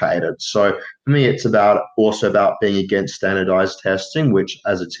communicate it. So for me, it's also about being against standardized testing, which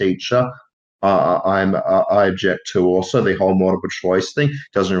as a teacher, I object to also. The whole multiple choice thing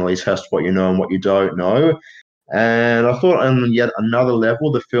doesn't really test what you know and what you don't know. And I thought on yet another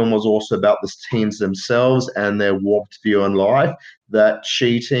level, the film was also about the teens themselves and their warped view on life, that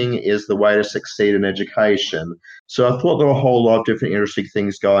cheating is the way to succeed in education. So I thought there were a whole lot of different interesting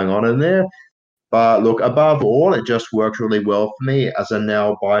things going on in there. But look, above all, it just worked really well for me as a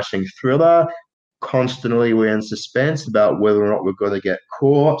nail-biting thriller. Constantly we're in suspense about whether or not we're going to get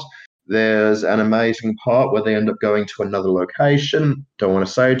caught. There's an amazing part where they end up going to another location. Don't want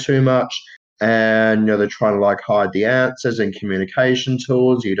to say too much. And, they're trying to hide the answers and communication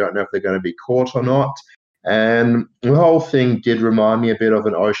tools. You don't know if they're going to be caught or not. And the whole thing did remind me a bit of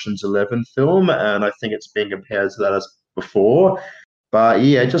an Ocean's 11 film. And I think it's been compared to that as before. But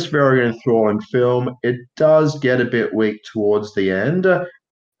yeah, just very enthralling film. It does get a bit weak towards the end.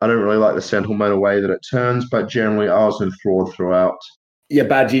 I don't really like the sentimental way that it turns, but generally I was enthralled throughout. Yeah,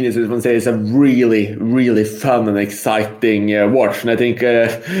 Bad Genius is a really, really fun and exciting watch. And I think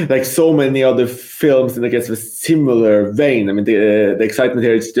like so many other films in, I guess, a similar vein, I mean, the excitement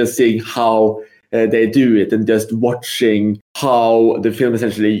here is just seeing how they do it and just watching how the film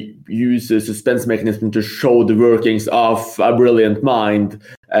essentially uses suspense mechanism to show the workings of a brilliant mind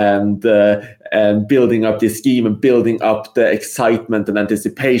and building up this scheme and building up the excitement and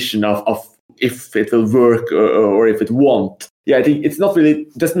anticipation of if it will work or if it won't. Yeah, I think it's not really,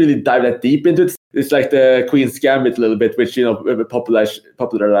 doesn't really dive that deep into it. It's like the Queen's Gambit a little bit, which,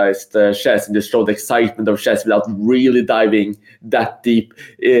 popularized chess and just showed the excitement of chess without really diving that deep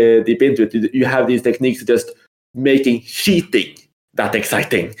into it. You have these techniques of just making cheating that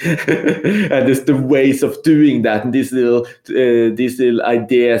exciting, and just the ways of doing that, and these little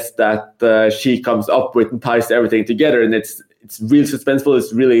ideas that she comes up with and ties everything together, and it's really suspenseful.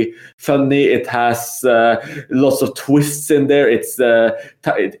 It's really funny. It has lots of twists in there. It's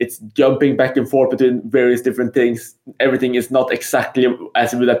jumping back and forth between various different things. Everything is not exactly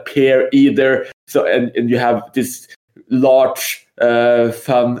as it would appear either. So and you have this large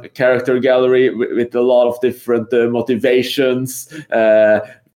fun character gallery with a lot of different motivations. So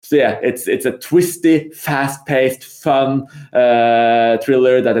yeah, it's a twisty, fast-paced, fun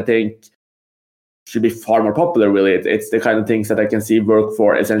thriller that I think should be far more popular, really. It's the kind of things that I can see work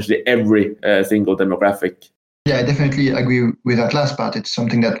for essentially every single demographic. Yeah, I definitely agree with that last part. It's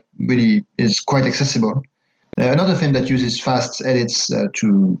something that really is quite accessible. Another film that uses fast edits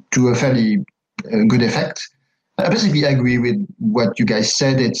to a fairly good effect. I basically agree with what you guys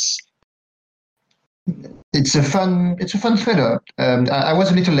said. It's a fun thriller. I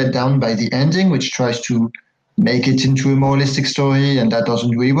was a little let down by the ending, which tries to make it into a more holistic story, and that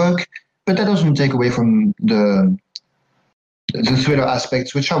doesn't really work. But that doesn't take away from the thriller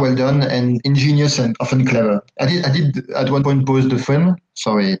aspects, which are well done and ingenious and often clever. I did at one point pause the film.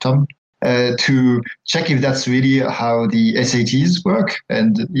 Sorry, Tom. To check if that's really how the SATs work,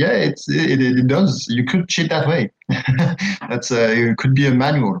 and yeah, it does. You could cheat that way. It could be a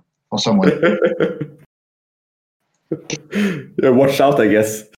manual for someone. Yeah, watch out, I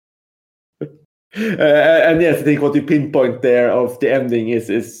guess. And yes, I think what you pinpoint there of the ending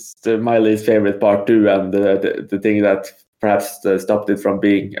is my least favorite part too, and the thing that perhaps stopped it from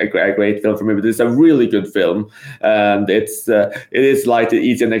being a great film for me. But it's a really good film, and it is light,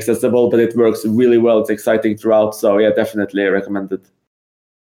 easy, and accessible, but it works really well. It's exciting throughout, so yeah, definitely recommend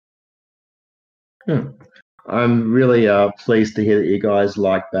it. I'm really pleased to hear that you guys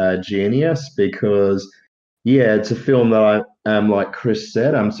like Bad Genius, because yeah, it's a film that I am, like Chris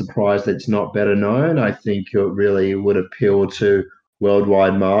said, I'm surprised it's not better known. I think it really would appeal to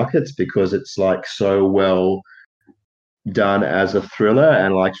worldwide markets because it's like so well done as a thriller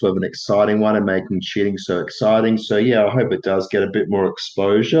and like sort of an exciting one and making cheating so exciting. So yeah, I hope it does get a bit more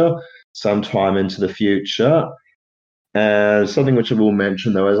exposure sometime into the future. And something which I will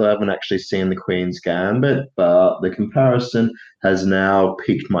mention though is I haven't actually seen The Queen's Gambit, but the comparison has now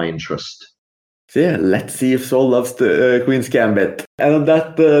piqued my interest. So yeah, let's see if Sol loves the Queen's Gambit. And on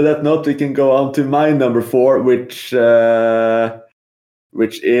that note, we can go on to my number 4, which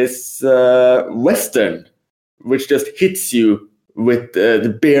is Western, which just hits you with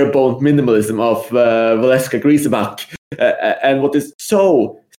the bare-boned minimalism of Valeska Grisebach. And what is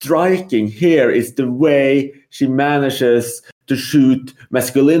so striking here is the way she manages to shoot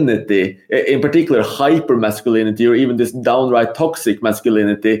masculinity, in particular hyper-masculinity, or even this downright toxic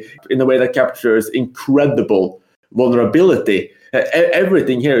masculinity, in a way that captures incredible vulnerability.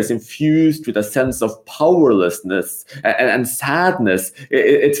 Everything here is infused with a sense of powerlessness and sadness.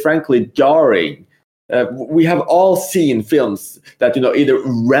 It's frankly jarring. We have all seen films that either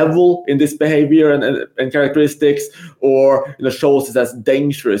revel in this behavior and characteristics, or shows it as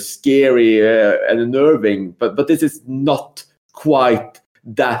dangerous, scary, and unnerving. But this is not quite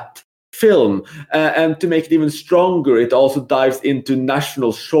that film. And to make it even stronger, it also dives into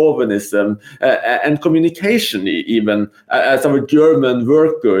national chauvinism and communication, even as our German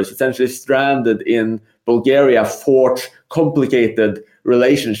workers, essentially stranded in Bulgaria, forge complicated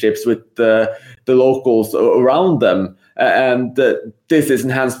relationships with the locals around them. And this is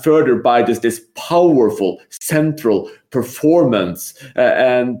enhanced further by this powerful central performance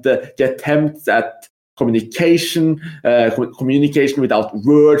and the attempts at communication without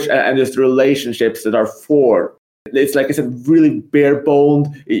words, and just relationships that are formed. It's, like I said, really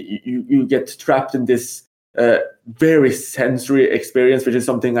bare-boned. You get trapped in this very sensory experience, which is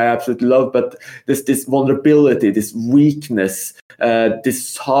something I absolutely love. But this vulnerability, this weakness, this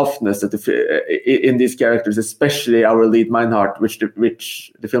softness in these characters, especially our lead Meinhardt, which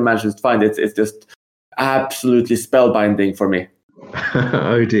the film manages to find, it's just absolutely spellbinding for me.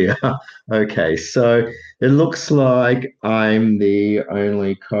 Oh dear. Okay, so it looks like I'm the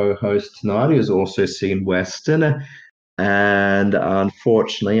only co-host tonight who's also seen Western, and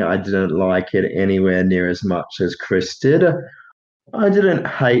unfortunately I didn't like it anywhere near as much as Chris did. I didn't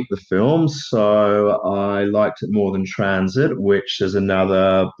hate the film, so I liked it more than Transit, which is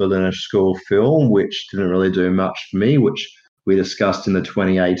another Berliner School film, which didn't really do much for me, which we discussed in the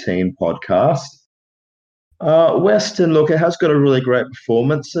 2018 podcast. Western, look, it has got a really great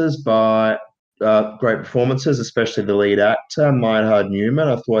performances, especially the lead actor, Meinhard Neumann.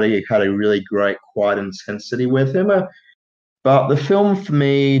 I thought he had a really great, quiet intensity with him. But the film for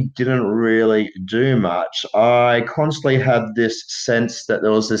me didn't really do much. I constantly had this sense that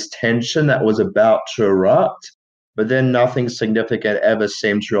there was this tension that was about to erupt, but then nothing significant ever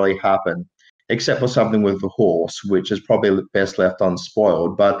seemed to really happen, except for something with the horse, which is probably best left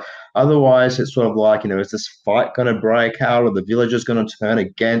unspoiled. But otherwise, it's sort of like, is this fight going to break out? Are the villagers going to turn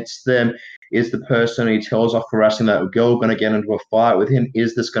against them? Is the person he tells off harassing that girl going to get into a fight with him?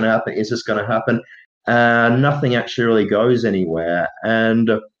 Is this going to happen? Is this going to happen? Nothing actually really goes anywhere.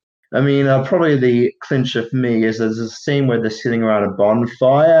 And probably the clincher for me is there's a scene where they're sitting around a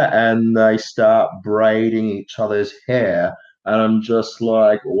bonfire and they start braiding each other's hair. And I'm just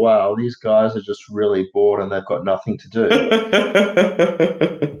like, wow, these guys are just really bored and they've got nothing to do.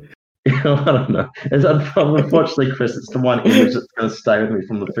 I don't know. Unfortunately, Chris, it's the one image that's going to stay with me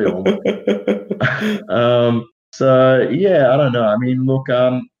from the film. So, yeah, I don't know. Look,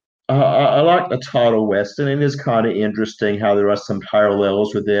 I like the title Western. It is kind of interesting how there are some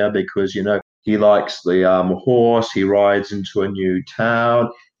parallels with there because, he likes the horse. He rides into a new town.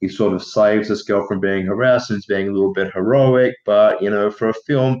 He sort of saves this girl from being harassed and is being a little bit heroic. But, for a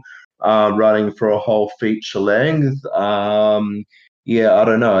film running for a whole feature length, I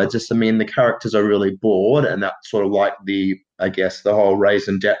don't know. The characters are really bored, and that's sort of like the whole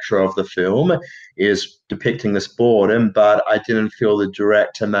raison d'etre of the film is depicting this boredom, but I didn't feel the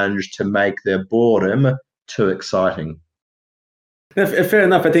director managed to make their boredom too exciting. Fair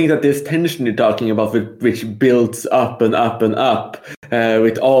enough. I think that this tension you're talking about, which builds up and up and up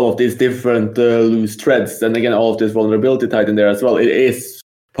with all of these different loose threads, and again, all of this vulnerability tied in there as well, it is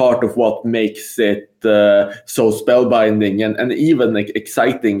part of what makes it so spellbinding and even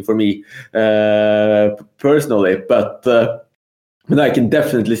exciting for me personally. But I can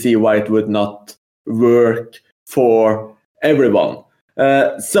definitely see why it would not work for everyone.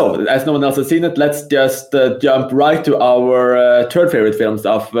 So, as no one else has seen it, let's just jump right to our third favorite films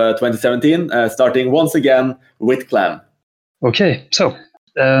of 2017, starting once again with Clem. Okay, so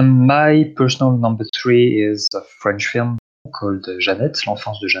my personal number 3 is a French film called Jeannette,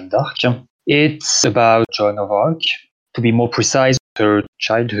 l'enfance de Jeanne d'Arc. It's about Joan of Arc, to be more precise, her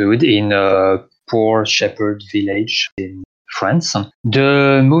childhood in a poor shepherd village in France.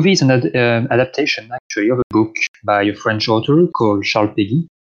 The movie is an adaptation, actually, of a book by a French author called Charles Péguy,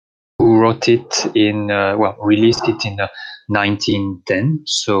 who wrote it released it in 1910,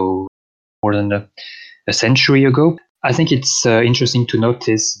 so more than a century ago. I think it's interesting to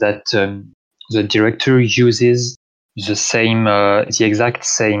notice that the director uses the exact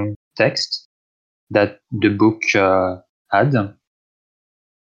same text that the book had.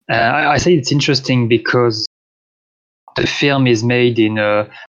 I say it's interesting because the film is made in a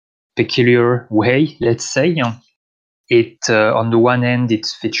peculiar way, let's say. It, on the one hand, it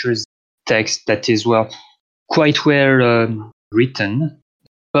features text that is, quite well written,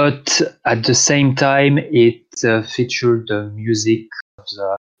 but at the same time, it featured the music of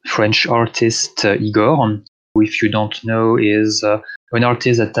the French artist Igor, who, if you don't know, is an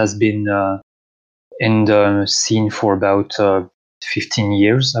artist that has been in the scene for about 15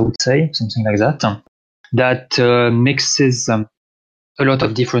 years, I would say, something like that. That mixes a lot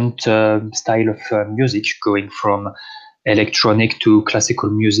of different style of music, going from electronic to classical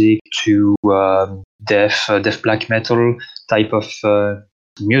music to death black metal type of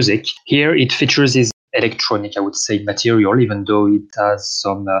music. Here it features this electronic, I would say, material, even though it has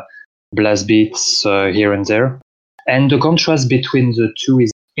some blast beats here and there. And the contrast between the two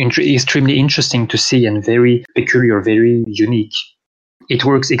is extremely interesting to see and very peculiar, very unique. It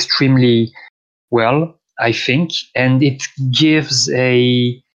works extremely well, I think, and it gives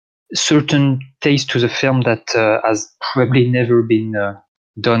a certain taste to the film that has probably never been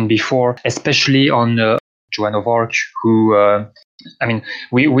done before, especially on Joan of Arc, who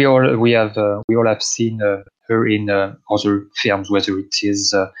we all have seen her in other films, whether it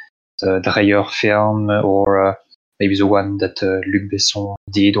is the Dreyer film or maybe the one that Luc Besson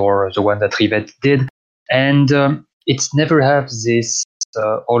did or the one that Rivette did, and it's never have this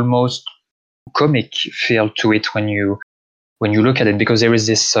almost comic feel to it when you look at it, because there is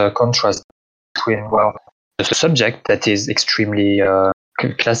this contrast between the subject that is extremely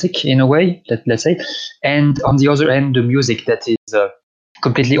classic in a way, let's say, and on the other hand the music that is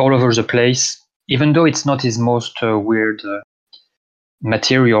completely all over the place. Even though it's not his most weird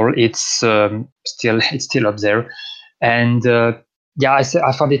material, it's still up there. And I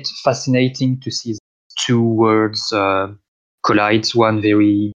found it fascinating to see two words collide. One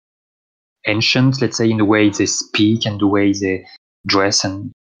very ancient, let's say, in the way they speak and the way they dress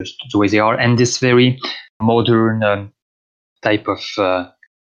and just the way they are, and this very modern type of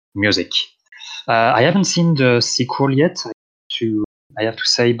music. I haven't seen the sequel yet, I have to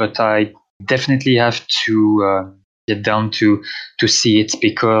say, but I definitely have to get down to see it,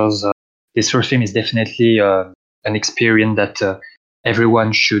 because this first film is definitely an experience that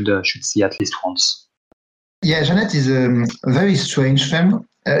everyone should see at least once. Yeah, Jeanette is a very strange film.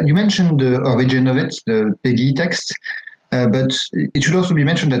 You mentioned the origin of it, the Peggy text, but it should also be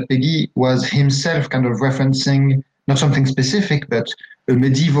mentioned that Peggy was himself kind of referencing not something specific, but a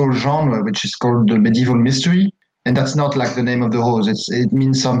medieval genre, which is called the medieval mystery. And that's not like the name of the rose. It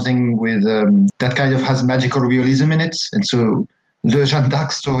means something with that kind of has magical realism in it. And so the Jeanne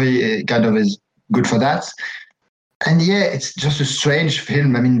d'Arc story kind of is good for that. And yeah, it's just a strange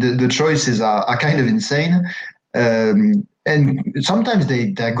film. I mean, the choices are kind of insane. And sometimes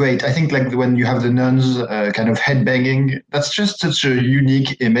they're great. I think like when you have the nuns kind of headbanging, that's just such a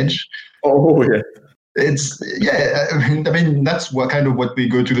unique image. Oh, yeah. I mean, that's what we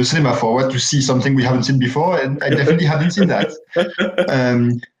go to the cinema for, to see something we haven't seen before, and I definitely haven't seen that.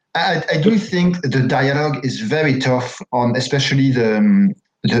 I do think the dialogue is very tough on especially the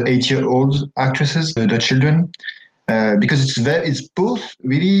 8-year-old actresses, the children, because it's both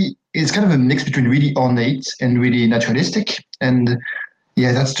really, it's kind of a mix between really ornate and really naturalistic, and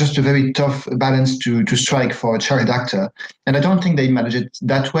yeah, that's just a very tough balance to strike for a child actor, and I don't think they manage it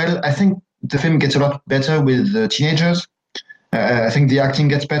that well. I think the film gets a lot better with teenagers. I think the acting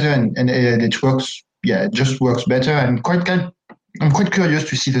gets better, and it works. Yeah, it just works better. I'm quite curious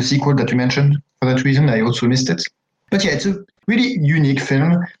to see the sequel that you mentioned. For that reason, I also missed it. But yeah, it's a really unique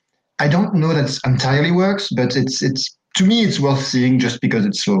film. I don't know that it entirely works, but it's to me it's worth seeing just because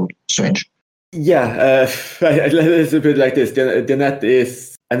it's so strange. Yeah, it's a bit like this. Jeanette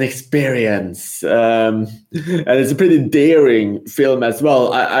is an experience, and it's a pretty daring film as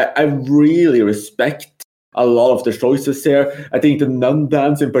well. I really respect a lot of the choices here. I think the nun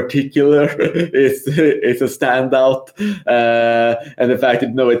dance in particular is a standout, and the fact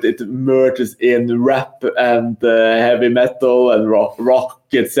that it merges in rap and heavy metal and rock,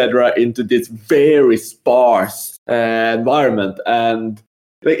 etc., into this very sparse environment. And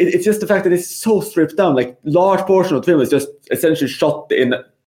like it's just the fact that it's so stripped down. Like large portion of the film is just essentially shot in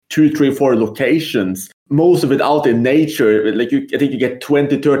 2, 3, 4 locations. Most of it out in nature. Like I think you get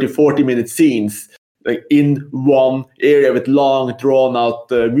 20, 30, 40-minute scenes like in one area with long, drawn-out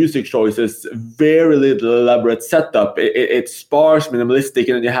music choices. Very little elaborate setup. It's sparse, minimalistic,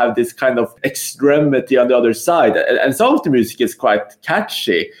 and then you have this kind of extremity on the other side. And some of the music is quite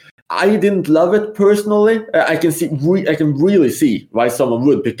catchy. I didn't love it personally. I can really see why someone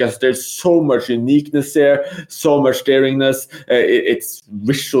would, because there's so much uniqueness there, so much daringness. It's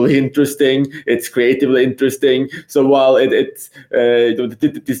visually interesting. It's creatively interesting. So while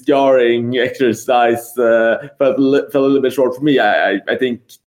this jarring exercise fell a little bit short for me, I think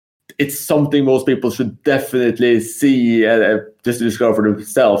it's something most people should definitely see just to discover for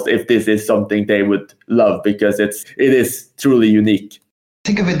themselves if this is something they would love, because it is truly unique.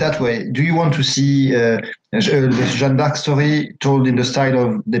 Think of it that way. Do you want to see the Jeanne d'Arc story told in the style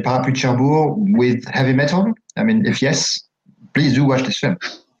of Des Parapluies de Cherbourg with heavy metal? I mean, if yes, please do watch this film.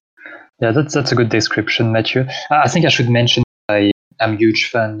 Yeah, that's a good description, Mathieu. I think I should mention I am a huge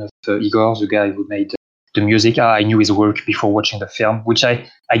fan of Igor, the guy who made the music. I knew his work before watching the film, which I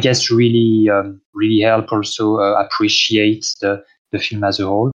guess really helped also appreciate the film as a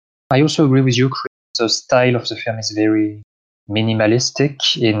whole. I also agree with you, Chris. The style of the film is very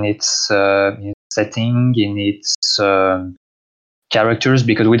minimalistic in its setting, in its characters,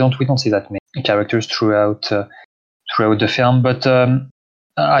 because we don't see that many characters throughout the film. But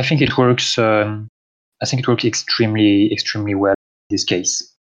I think it works. I think it works extremely well in this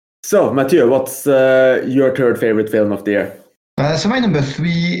case. So, Mathieu, what's your third favorite film of the year? So my number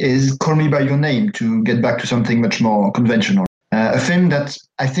 3 is Call Me By Your Name, to get back to something much more conventional. A film that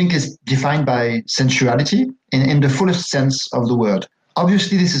I think is defined by sensuality in the fullest sense of the word.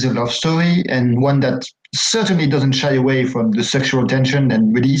 Obviously, this is a love story, and one that certainly doesn't shy away from the sexual tension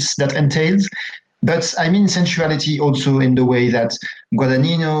and release that entails. But I mean sensuality also in the way that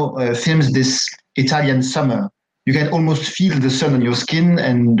Guadagnino films this Italian summer. You can almost feel the sun on your skin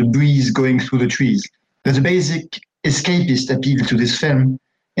and the breeze going through the trees. There's a basic escapist appeal to this film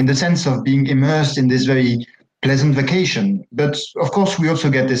in the sense of being immersed in this very pleasant vacation. But of course, we also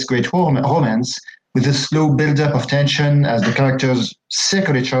get this great romance with a slow build-up of tension as the characters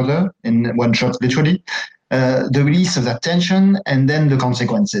circle each other in one shot, literally, the release of that tension, and then the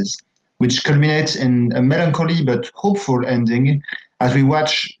consequences, which culminates in a melancholy but hopeful ending as we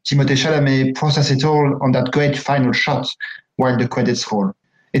watch Timothée Chalamet process it all on that great final shot while the credits roll.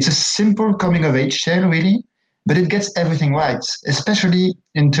 It's a simple coming-of-age tale, really, but it gets everything right, especially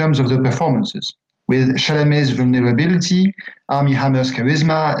in terms of the performances. With Chalamet's vulnerability, Armie Hammer's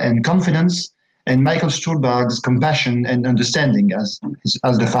charisma and confidence, and Michael Stuhlbarg's compassion and understanding as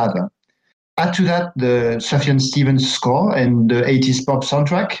the father. Add to that the Sufjan Stevens score and the 80s pop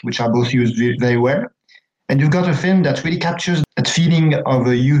soundtrack, which are both used very well. And you've got a film that really captures that feeling of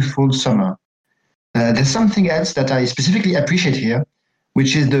a youthful summer. There's something else that I specifically appreciate here,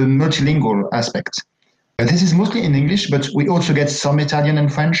 which is the multilingual aspect. This is mostly in English, but we also get some Italian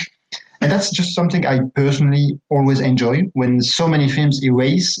and French. And that's just something I personally always enjoy, when so many films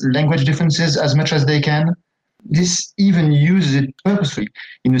erase language differences as much as they can. This even uses it purposely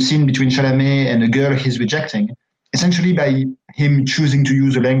in a scene between Chalamet and a girl he's rejecting, essentially by him choosing to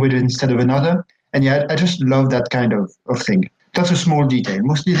use a language instead of another. And yeah, I just love that kind of thing. That's a small detail.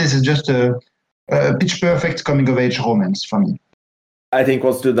 Mostly this is just a pitch perfect coming-of-age romance for me. I think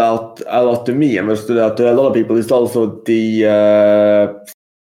what stood out a lot to me and what stood out to a lot of people is also the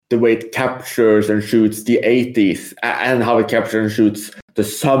way it captures and shoots the 80s and how it captures and shoots the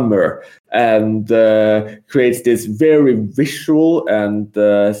summer and creates this very visual and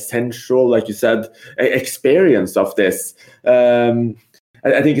sensual, like you said, experience of this.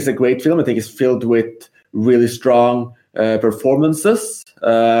 I think it's a great film. I think it's filled with really strong performances,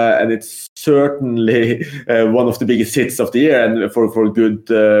 and it's certainly one of the biggest hits of the year, and for good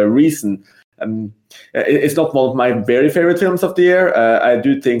reason. It's not one of my very favorite films of the year. I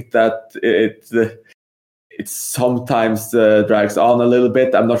do think that it sometimes drags on a little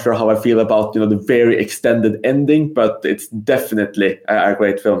bit. I'm not sure how I feel about the very extended ending, but it's definitely a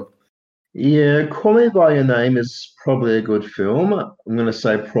great film. Yeah, Call Me By Your Name is probably a good film. I'm going to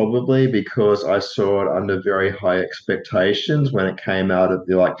say probably because I saw it under very high expectations when it came out at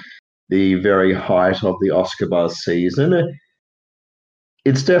the very height of the Oscar buzz season.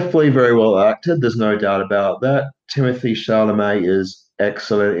 It's definitely very well acted. There's no doubt about that. Timothée Chalamet is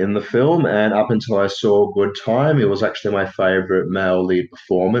excellent in the film, and up until I saw Good Time, it was actually my favorite male lead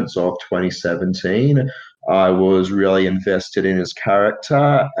performance of 2017. I was really invested in his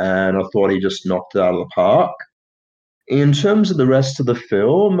character, and I thought he just knocked it out of the park. In terms of the rest of the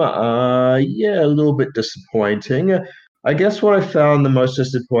film, a little bit disappointing. I guess what I found the most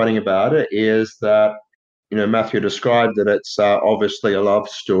disappointing about it is that, Matthew described that it's obviously a love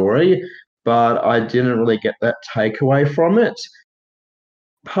story, but I didn't really get that takeaway from it.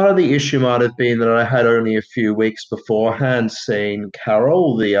 Part of the issue might have been that I had only a few weeks beforehand seen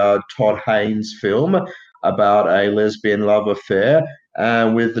Carol, the Todd Haynes film about a lesbian love affair.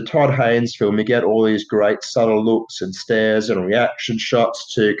 And with the Todd Haynes film, you get all these great subtle looks and stares and reaction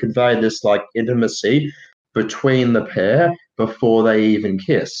shots to convey this intimacy between the pair before they even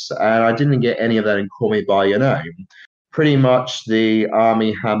kiss. And I didn't get any of that in Call Me By Your Name. Pretty much the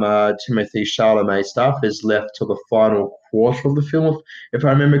Armie Hammer, Timothée Chalamet stuff is left to the final quarter of the film. If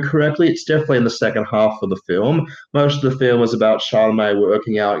I remember correctly, it's definitely in the second half of the film. Most of the film is about Chalamet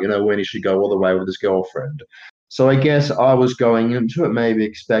working out, when he should go all the way with his girlfriend. So I guess I was going into it maybe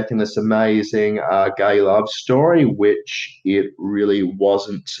expecting this amazing gay love story, which it really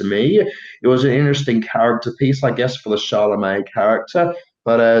wasn't to me. It was an interesting character piece, I guess, for the Chalamet character,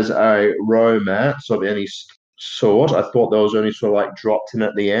 but as a romance of any sort, I thought there was only sort of dropped in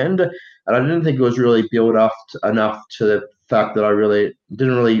at the end, and I didn't think it was really built up enough to the fact that I really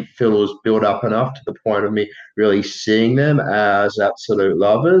didn't really feel it was built up enough to the point of me really seeing them as absolute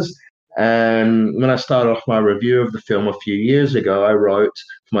lovers. And when I started off my review of the film a few years ago, I wrote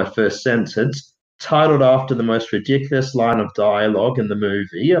for my first sentence, titled after the most ridiculous line of dialogue in the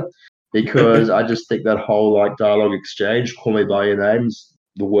movie, because I just think that whole like dialogue exchange, "Call me by your name," is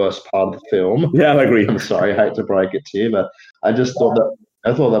the worst part of the film. Yeah, I agree. I'm sorry, I hate to break it to you, but I just thought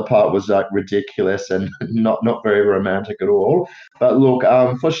that part was like ridiculous and not very romantic at all. But look,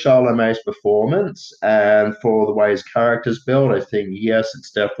 for Charlemagne's performance and for the way his character's built, I think yes,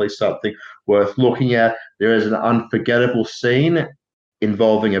 it's definitely something worth looking at. There is an unforgettable scene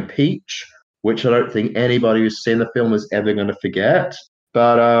involving a peach, which I don't think anybody who's seen the film is ever going to forget.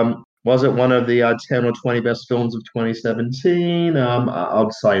 But was it one of the 10 or 20 best films of 2017?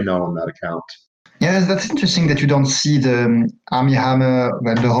 I'd say no on that account. Yeah, that's interesting that you don't see the Armie Hammer,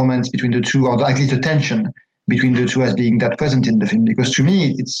 well, the romance between the two, or at least the tension between the two as being that present in the film. Because to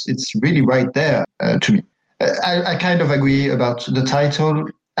me, it's really right there. To me, I kind of agree about the title.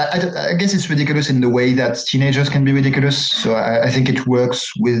 I guess it's ridiculous in the way that teenagers can be ridiculous. So I think it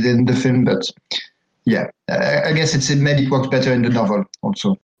works within the film, but yeah, I guess maybe it works better in the novel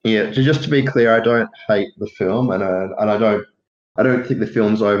also. Yeah, just to be clear, I don't hate the film, and I don't think the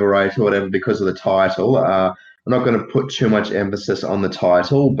film's overrated or whatever because of the title. I'm not going to put too much emphasis on the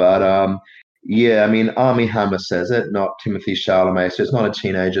title, but yeah, I mean, Armie Hammer says it, not Timothée Chalamet, so it's not a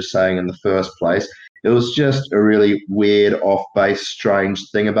teenager saying in the first place. It was just a really weird, off-base,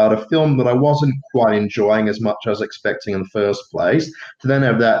 strange thing about a film that I wasn't quite enjoying as much as I was expecting in the first place. To then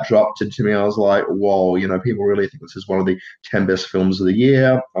have that dropped into me, I was like, whoa, people really think this is one of the 10 best films of the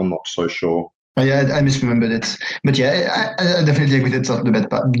year. I'm not so sure. Oh, yeah, I misremembered it. But yeah, I definitely agree that's not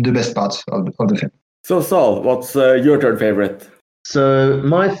the best part of the film. So, Saul, what's your third favorite? So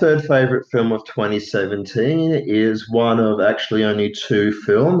my third favorite film of 2017 is one of actually only 2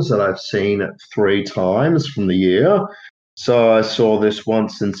 films that I've seen 3 times from the year. So I saw this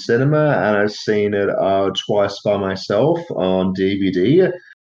once in cinema and I've seen it twice by myself on DVD.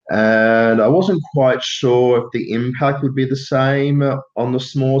 And I wasn't quite sure if the impact would be the same on the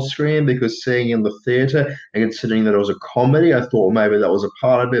small screen, because seeing in the theatre and considering that it was a comedy, I thought maybe that was a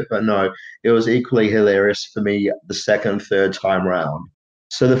part of it, but no, it was equally hilarious for me the second, third time round.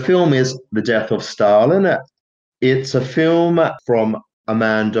 So the film is The Death of Stalin. It's a film from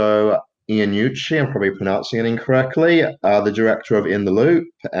Armando Iannucci, I'm probably pronouncing it incorrectly, the director of In the Loop,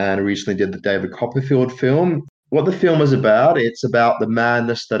 and recently did the David Copperfield film. What the film is about, it's about the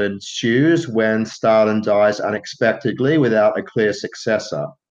madness that ensues when Stalin dies unexpectedly without a clear successor.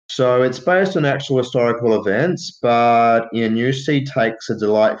 So it's based on actual historical events, but Iannucci takes a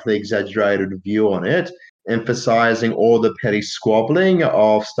delightfully exaggerated view on it, emphasizing all the petty squabbling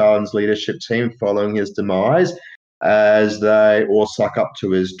of Stalin's leadership team following his demise, as they all suck up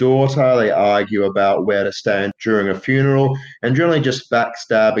to his daughter. They argue about where to stand during a funeral and generally just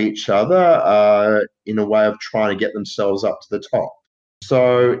backstab each other in a way of trying to get themselves up to the top.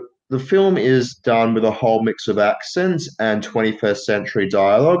 So the film is done with a whole mix of accents and 21st century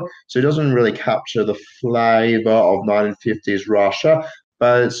dialogue, so it doesn't really capture the flavor of 1950s Russia,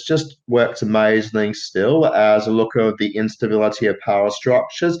 but it's just worked amazingly still as a look at the instability of power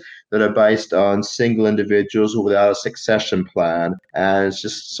structures that are based on single individuals without a succession plan. And it's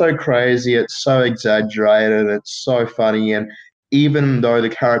just so crazy, it's so exaggerated, it's so funny, and even though the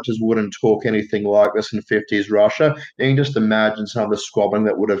characters wouldn't talk anything like this in 50s Russia, you can just imagine some of the squabbling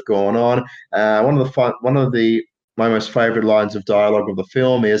that would have gone on. My most favorite lines of dialogue of the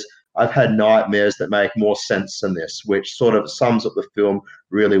film is, "I've had nightmares that make more sense than this," which sort of sums up the film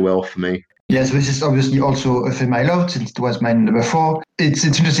really well for me. Yes, this is obviously also a film I loved, since it was my number 4. It's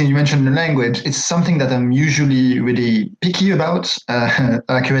interesting you mentioned the language. It's something that I'm usually really picky about,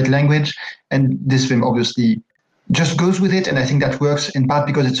 accurate language, and this film obviously just goes with it, and I think that works in part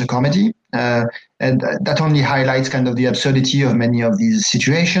because it's a comedy, and that only highlights kind of the absurdity of many of these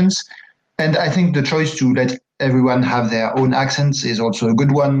situations. And I think the choice to let everyone have their own accents is also a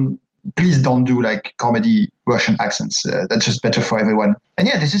good one. Please don't do like comedy Russian accents. That's just better for everyone. And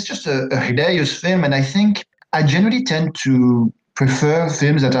yeah, this is just a hilarious film, and I think I generally tend to prefer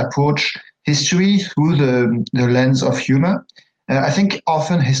films that approach history through the lens of humor. I think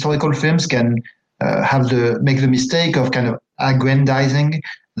often historical films can make the mistake of kind of aggrandizing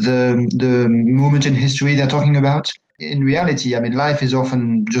the moment in history they're talking about. In reality, I mean, life is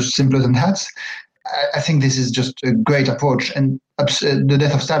often just simpler than that. I think this is just a great approach, and The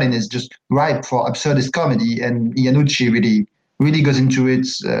Death of Stalin is just ripe for absurdist comedy, and Iannucci really goes into it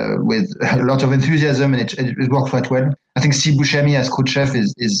with a lot of enthusiasm, and it works quite well. I think Steve Buscemi as Khrushchev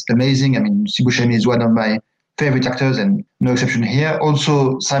is amazing. I mean, Steve Buscemi is one of my favorite actors, and no exception here.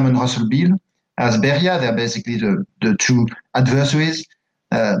 Also, Simon Russell Beale as Beria. They're basically the two adversaries.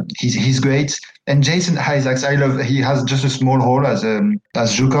 He's great. And Jason Isaacs, I love. He has just a small role as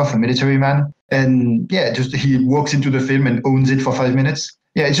Zhukov, a military man, and yeah, just he walks into the film and owns it for 5 minutes.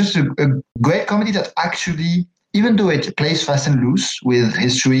 Yeah, it's just a great comedy that actually, even though it plays fast and loose with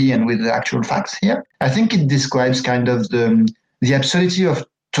history and with the actual facts here, I think it describes kind of the absurdity of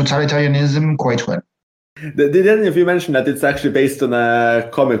totalitarianism quite well. Did any of you mention that it's actually based on a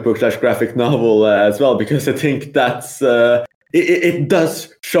comic book / graphic novel as well? Because I think that's it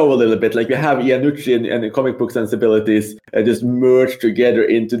does show a little bit. Like you have Iannucci and the comic book sensibilities just merged together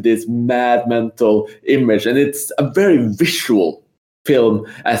into this mad mental image, and it's a very visual film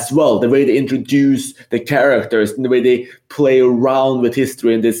as well. The way they introduce the characters and the way they play around with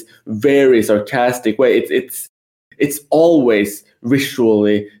history in this very sarcastic way. It's always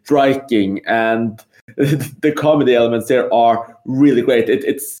visually striking, and the comedy elements there are really great.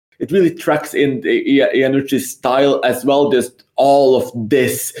 It really tracks in Iannucci's style as well. Just all of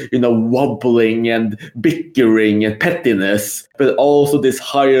this, wobbling and bickering and pettiness, but also this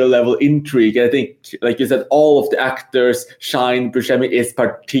higher level intrigue. I think, like you said, all of the actors shine. Buscemi is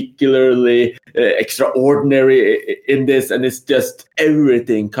particularly extraordinary in this, and it's just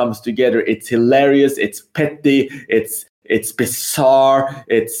everything comes together. It's hilarious. It's petty. It's bizarre.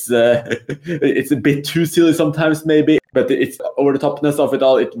 It's a bit too silly sometimes, maybe, but it's over the topness of it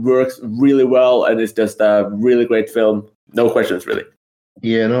all. It works really well, and it's just a really great film. No questions, really.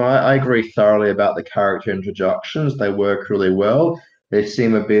 Yeah, no, I agree thoroughly about the character introductions. They work really well. They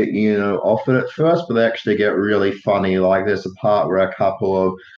seem a bit, off it at first, but they actually get really funny. Like there's a part where a couple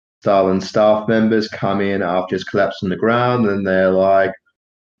of Stalin staff members come in after he's collapsed on the ground, and they're like,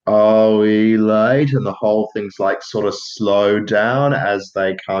 "Are we late?" And the whole thing's like sort of slowed down as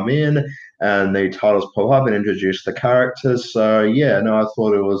they come in, and the titles pop up and introduce the characters. So yeah, no, I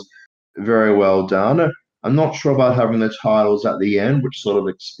thought it was very well done. I'm not sure about having the titles at the end, which sort of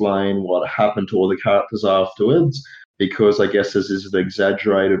explain what happened to all the characters afterwards, because I guess this is an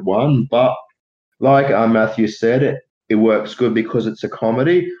exaggerated one. But like Matthew said, it works good because it's a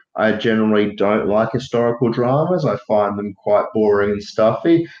comedy. I generally don't like historical dramas. I find them quite boring and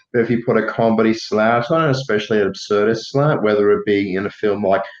stuffy. But if you put a comedy slant on it, especially an absurdist slant, whether it be in a film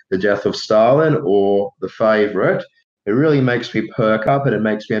like The Death of Stalin or The Favourite, it really makes me perk up, and it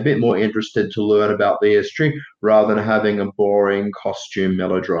makes me a bit more interested to learn about the history rather than having a boring costume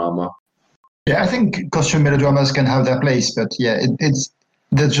melodrama. Yeah, I think costume melodramas can have their place, but yeah,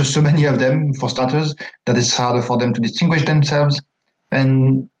 there's just so many of them, for starters, that it's harder for them to distinguish themselves.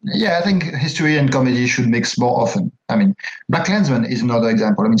 And yeah, I think history and comedy should mix more often. I mean, BlacKkKlansman is another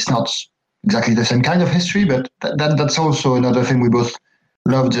example. I mean, it's not exactly the same kind of history, but that's also another thing we both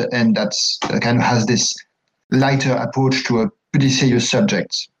loved, and that's kind of has this lighter approach to a pretty serious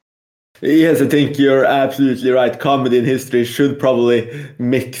subject. Yes, I think you're absolutely right. Comedy and history should probably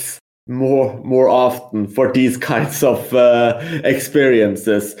mix more often for these kinds of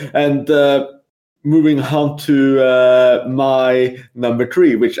experiences. And moving on to my number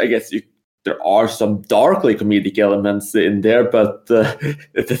 3, which I guess there are some darkly comedic elements in there, but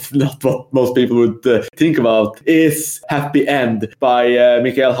that's not what most people would think about, is Happy End by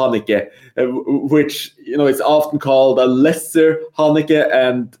Michael Haneke, which, is often called a lesser Haneke,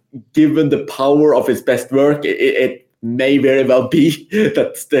 and given the power of his best work, it may very well be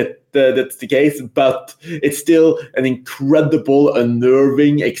that's the case, but it's still an incredible,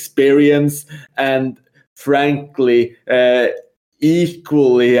 unnerving experience, and frankly,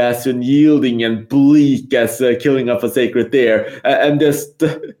 equally as unyielding and bleak as Killing of a Sacred Deer. And just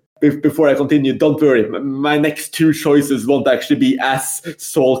before I continue, don't worry, my next 2 choices won't actually be as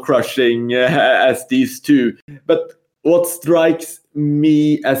soul-crushing as these 2. But what strikes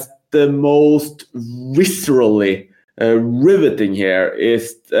me as the most viscerally riveting here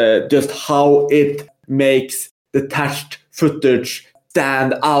is just how it makes detached footage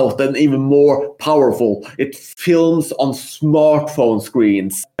stand out and even more powerful. It films on smartphone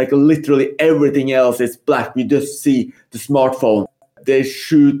screens. Like literally everything else is black. We just see the smartphone. They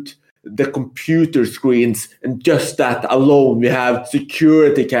shoot the computer screens, and just that alone we have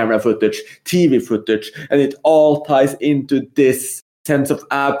security camera footage, TV footage, and it all ties into this sense of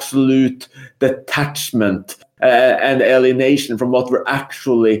absolute detachment and alienation from what we're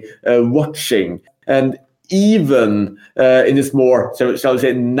actually watching. And even in its more, shall we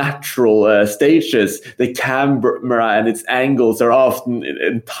say, natural stages, the camera and its angles are often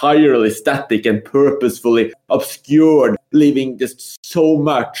entirely static and purposefully obscured, leaving just so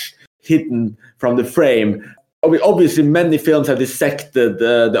much hidden from the frame. Obviously, many films have dissected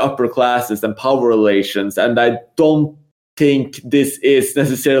the upper classes and power relations, and I don't think this is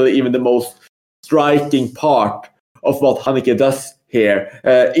necessarily even the most striking part of what Haneke does here,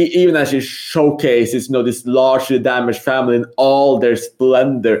 even as she showcases, this largely damaged family in all their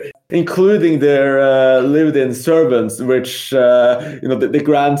splendor, including their lived-in servants, which the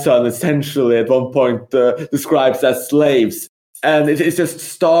grandson essentially at one point describes as slaves. And it's just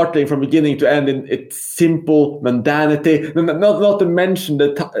starting from beginning to end in its simple mundanity, not to mention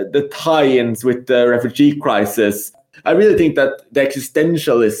the tie-ins with the refugee crisis. I really think that the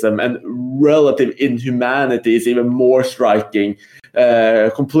existentialism and relative inhumanity is even more striking.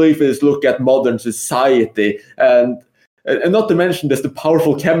 Completely just look at modern society, and not to mention there's the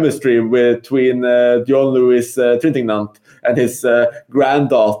powerful chemistry between Jean-Louis Trintignant and his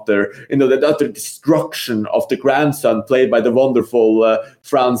granddaughter. The utter destruction of the grandson, played by the wonderful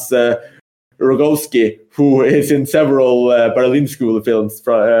Franz Rogowski, who is in several Berlin School films,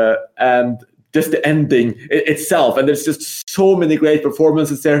 and just the ending itself. And there's just so many great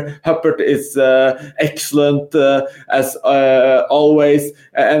performances there. Huppert is excellent as always.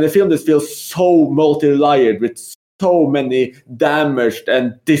 And the film just feels so multi-layered with so many damaged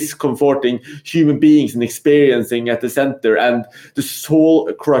and discomforting human beings and experiencing at the center, and the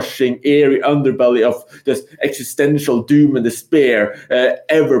soul-crushing, airy underbelly of just existential doom and despair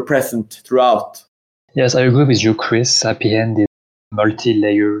ever present throughout. Yes, I agree with you, Chris. Happy End is a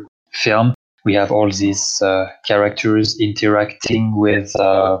multi-layered film. We have all these characters interacting with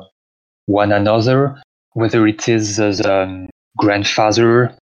one another, whether it is the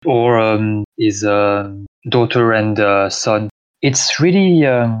grandfather or his daughter and son. It's really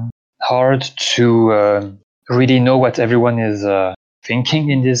hard to really know what everyone is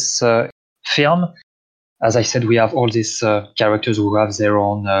thinking in this film. As I said, we have all these characters who have their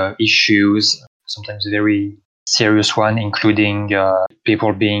own issues, sometimes very serious one, including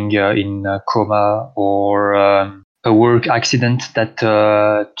people being in a coma or a work accident that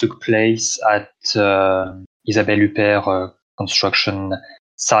took place at Isabelle Huppert construction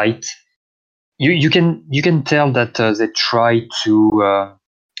site. You can tell that they try to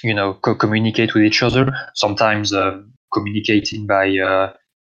communicate with each other. Sometimes communicating by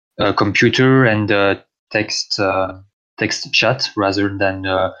a computer and text chat rather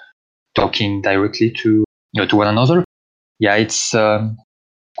than talking directly to one another. Yeah, it's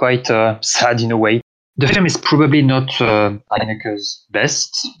quite sad in a way. The film is probably not Heineke's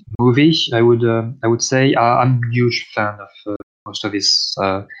best movie. I would say I'm a huge fan of most of his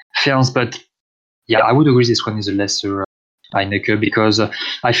films, but yeah, I would agree this one is a lesser Heineke because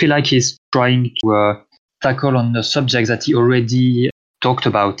I feel like he's trying to tackle on the subjects that he already talked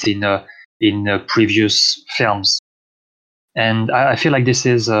about in previous films, and I feel like this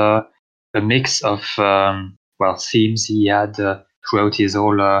is a mix of themes he had throughout his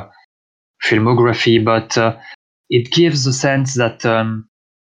whole filmography, but it gives the sense that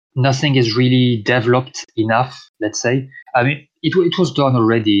nothing is really developed enough, let's say. I mean, it was done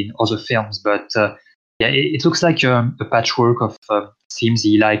already in other films, but it looks like a patchwork of themes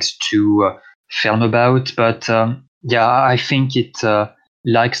he likes to film about. But I think it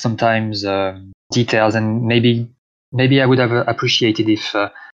lacks sometimes details, and maybe I would have appreciated if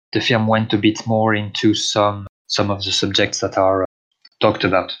the film went a bit more into some of the subjects that are talked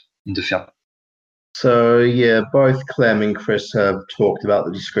about in the film. So yeah, both Clem and Chris have talked about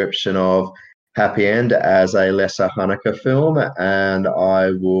the description of Happy End as a lesser Haneke film, and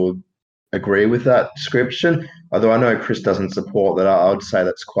I would agree with that description. Although I know Chris doesn't support that, I would say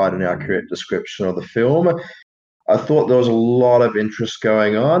that's quite an accurate description of the film. I thought there was a lot of interest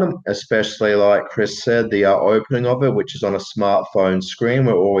going on, especially like Chris said, the opening of it, which is on a smartphone screen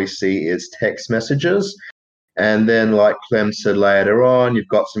where all we see is text messages. And then, like Clem said later on, you've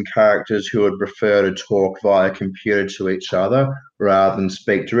got some characters who would prefer to talk via computer to each other rather than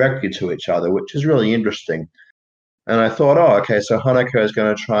speak directly to each other, which is really interesting. And I thought, so Haneke is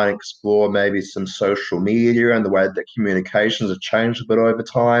going to try and explore maybe some social media and the way that communications have changed a bit over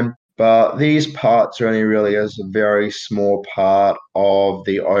time. But these parts are only really as a very small part of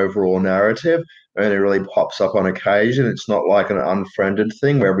the overall narrative. It only really pops up on occasion. It's not like an Unfriended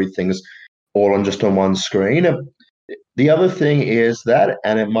thing where everything's all on just on one screen. The other thing is that,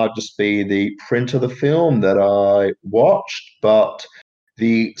 and it might just be the print of the film that I watched, but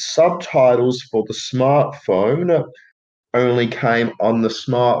the subtitles for the smartphone only came on the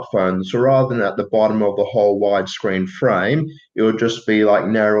smartphone. So rather than at the bottom of the whole widescreen frame, it would just be like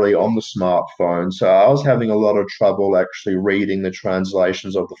narrowly on the smartphone. So I was having a lot of trouble actually reading the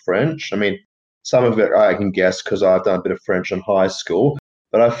translations of the French. I mean, some of it I can guess because I've done a bit of French in high school,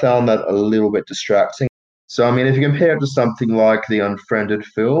 but I found that a little bit distracting. So, I mean, if you compare it to something like the Unfriended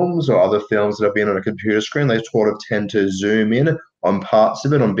films or other films that have been on a computer screen, they sort of tend to zoom in on parts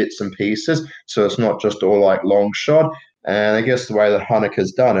of it, on bits and pieces. So it's not just all like long shot. And I guess the way that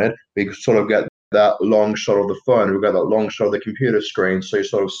Haneke's done it, we sort of get that long shot of the phone, we've got that long shot of the computer screen, so you're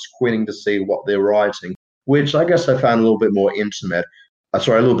sort of squinting to see what they're writing, which I guess I found a little bit more intimate. A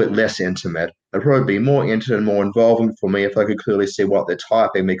little bit less intimate. It'd probably be more intimate and more involving for me if I could clearly see what they're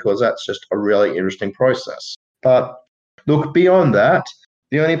typing, because that's just a really interesting process. But look, beyond that,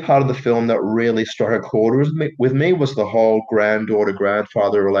 the only part of the film that really struck a chord with me was the whole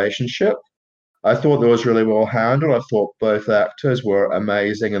granddaughter-grandfather relationship. I thought that was really well handled. I thought both actors were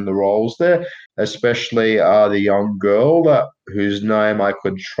amazing in the roles there, especially the young girl whose name I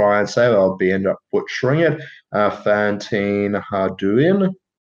could try and say, but I'll end up butchering it, Fantine Hardouin.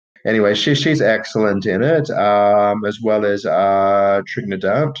 Anyway, she's excellent in it, as well as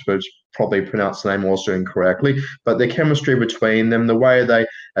Trignadant, which probably pronounced the name also incorrectly, but the chemistry between them, the way they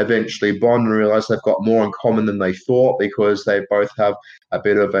eventually bond and realize they've got more in common than they thought because they both have a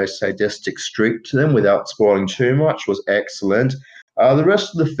bit of a sadistic streak to them without spoiling too much, was excellent. The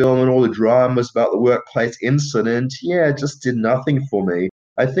rest of the film and all the dramas about the workplace incident, just did nothing for me.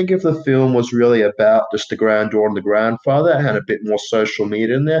 I think if the film was really about just the granddaughter and the grandfather and had a bit more social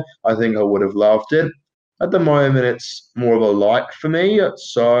media in there, I think I would have loved it. At the moment, it's more of a like for me,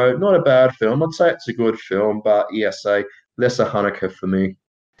 so not a bad film. I'd say it's a good film, but yes, a lesser Haneke for me.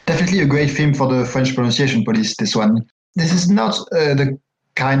 Definitely a great film for the French pronunciation police, this one. This is not the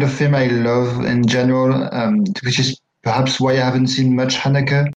kind of film I love in general, which is perhaps why I haven't seen much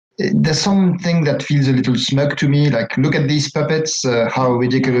Haneke. There's something that feels a little smug to me, like look at these puppets, how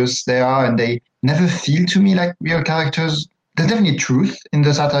ridiculous they are, and they never feel to me like real characters. There's definitely truth in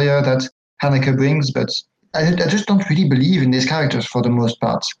the satire that Haneke brings, but I just don't really believe in these characters for the most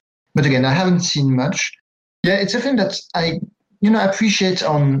part. But again, I haven't seen much. Yeah, it's a film that I appreciate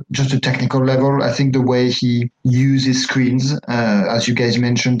on just a technical level. I think the way he uses screens, as you guys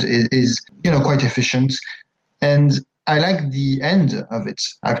mentioned, is quite efficient. And I like the end of it,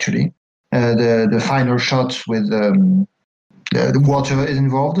 actually. The final shot with the water is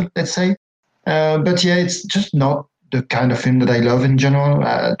involved, let's say. But yeah, it's just not the kind of film that I love in general.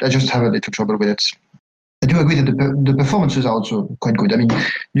 I just have a little trouble with it. I do agree that the performances are also quite good. I mean,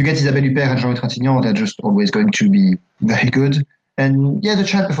 you get Isabelle Huppert and Jean-Louis Trintignant, they're just always going to be very good. And yeah, the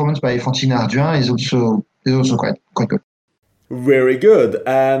child performance by Fantine Hardouin is also quite good. Very good.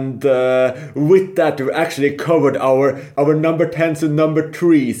 And with that, we've actually covered our number 10s and number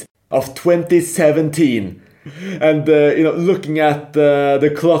 3s of 2017. And looking at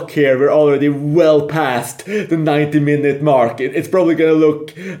the clock here, we're already well past the 90-minute mark. It's probably going to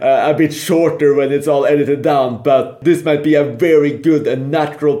look a bit shorter when it's all edited down, but this might be a very good and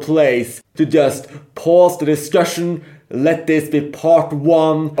natural place to just pause the discussion. Let this be part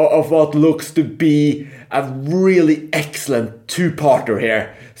 1 of what looks to be a really excellent two-parter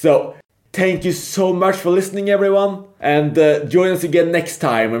here. So thank you so much for listening, everyone. And join us again next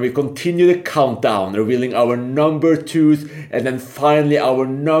time when we continue the countdown, revealing our number 2s and then finally our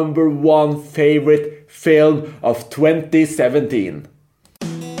number 1 favorite film of 2017.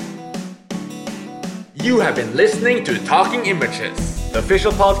 You have been listening to Talking Images, the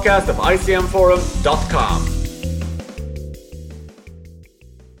official podcast of ICMForum.com.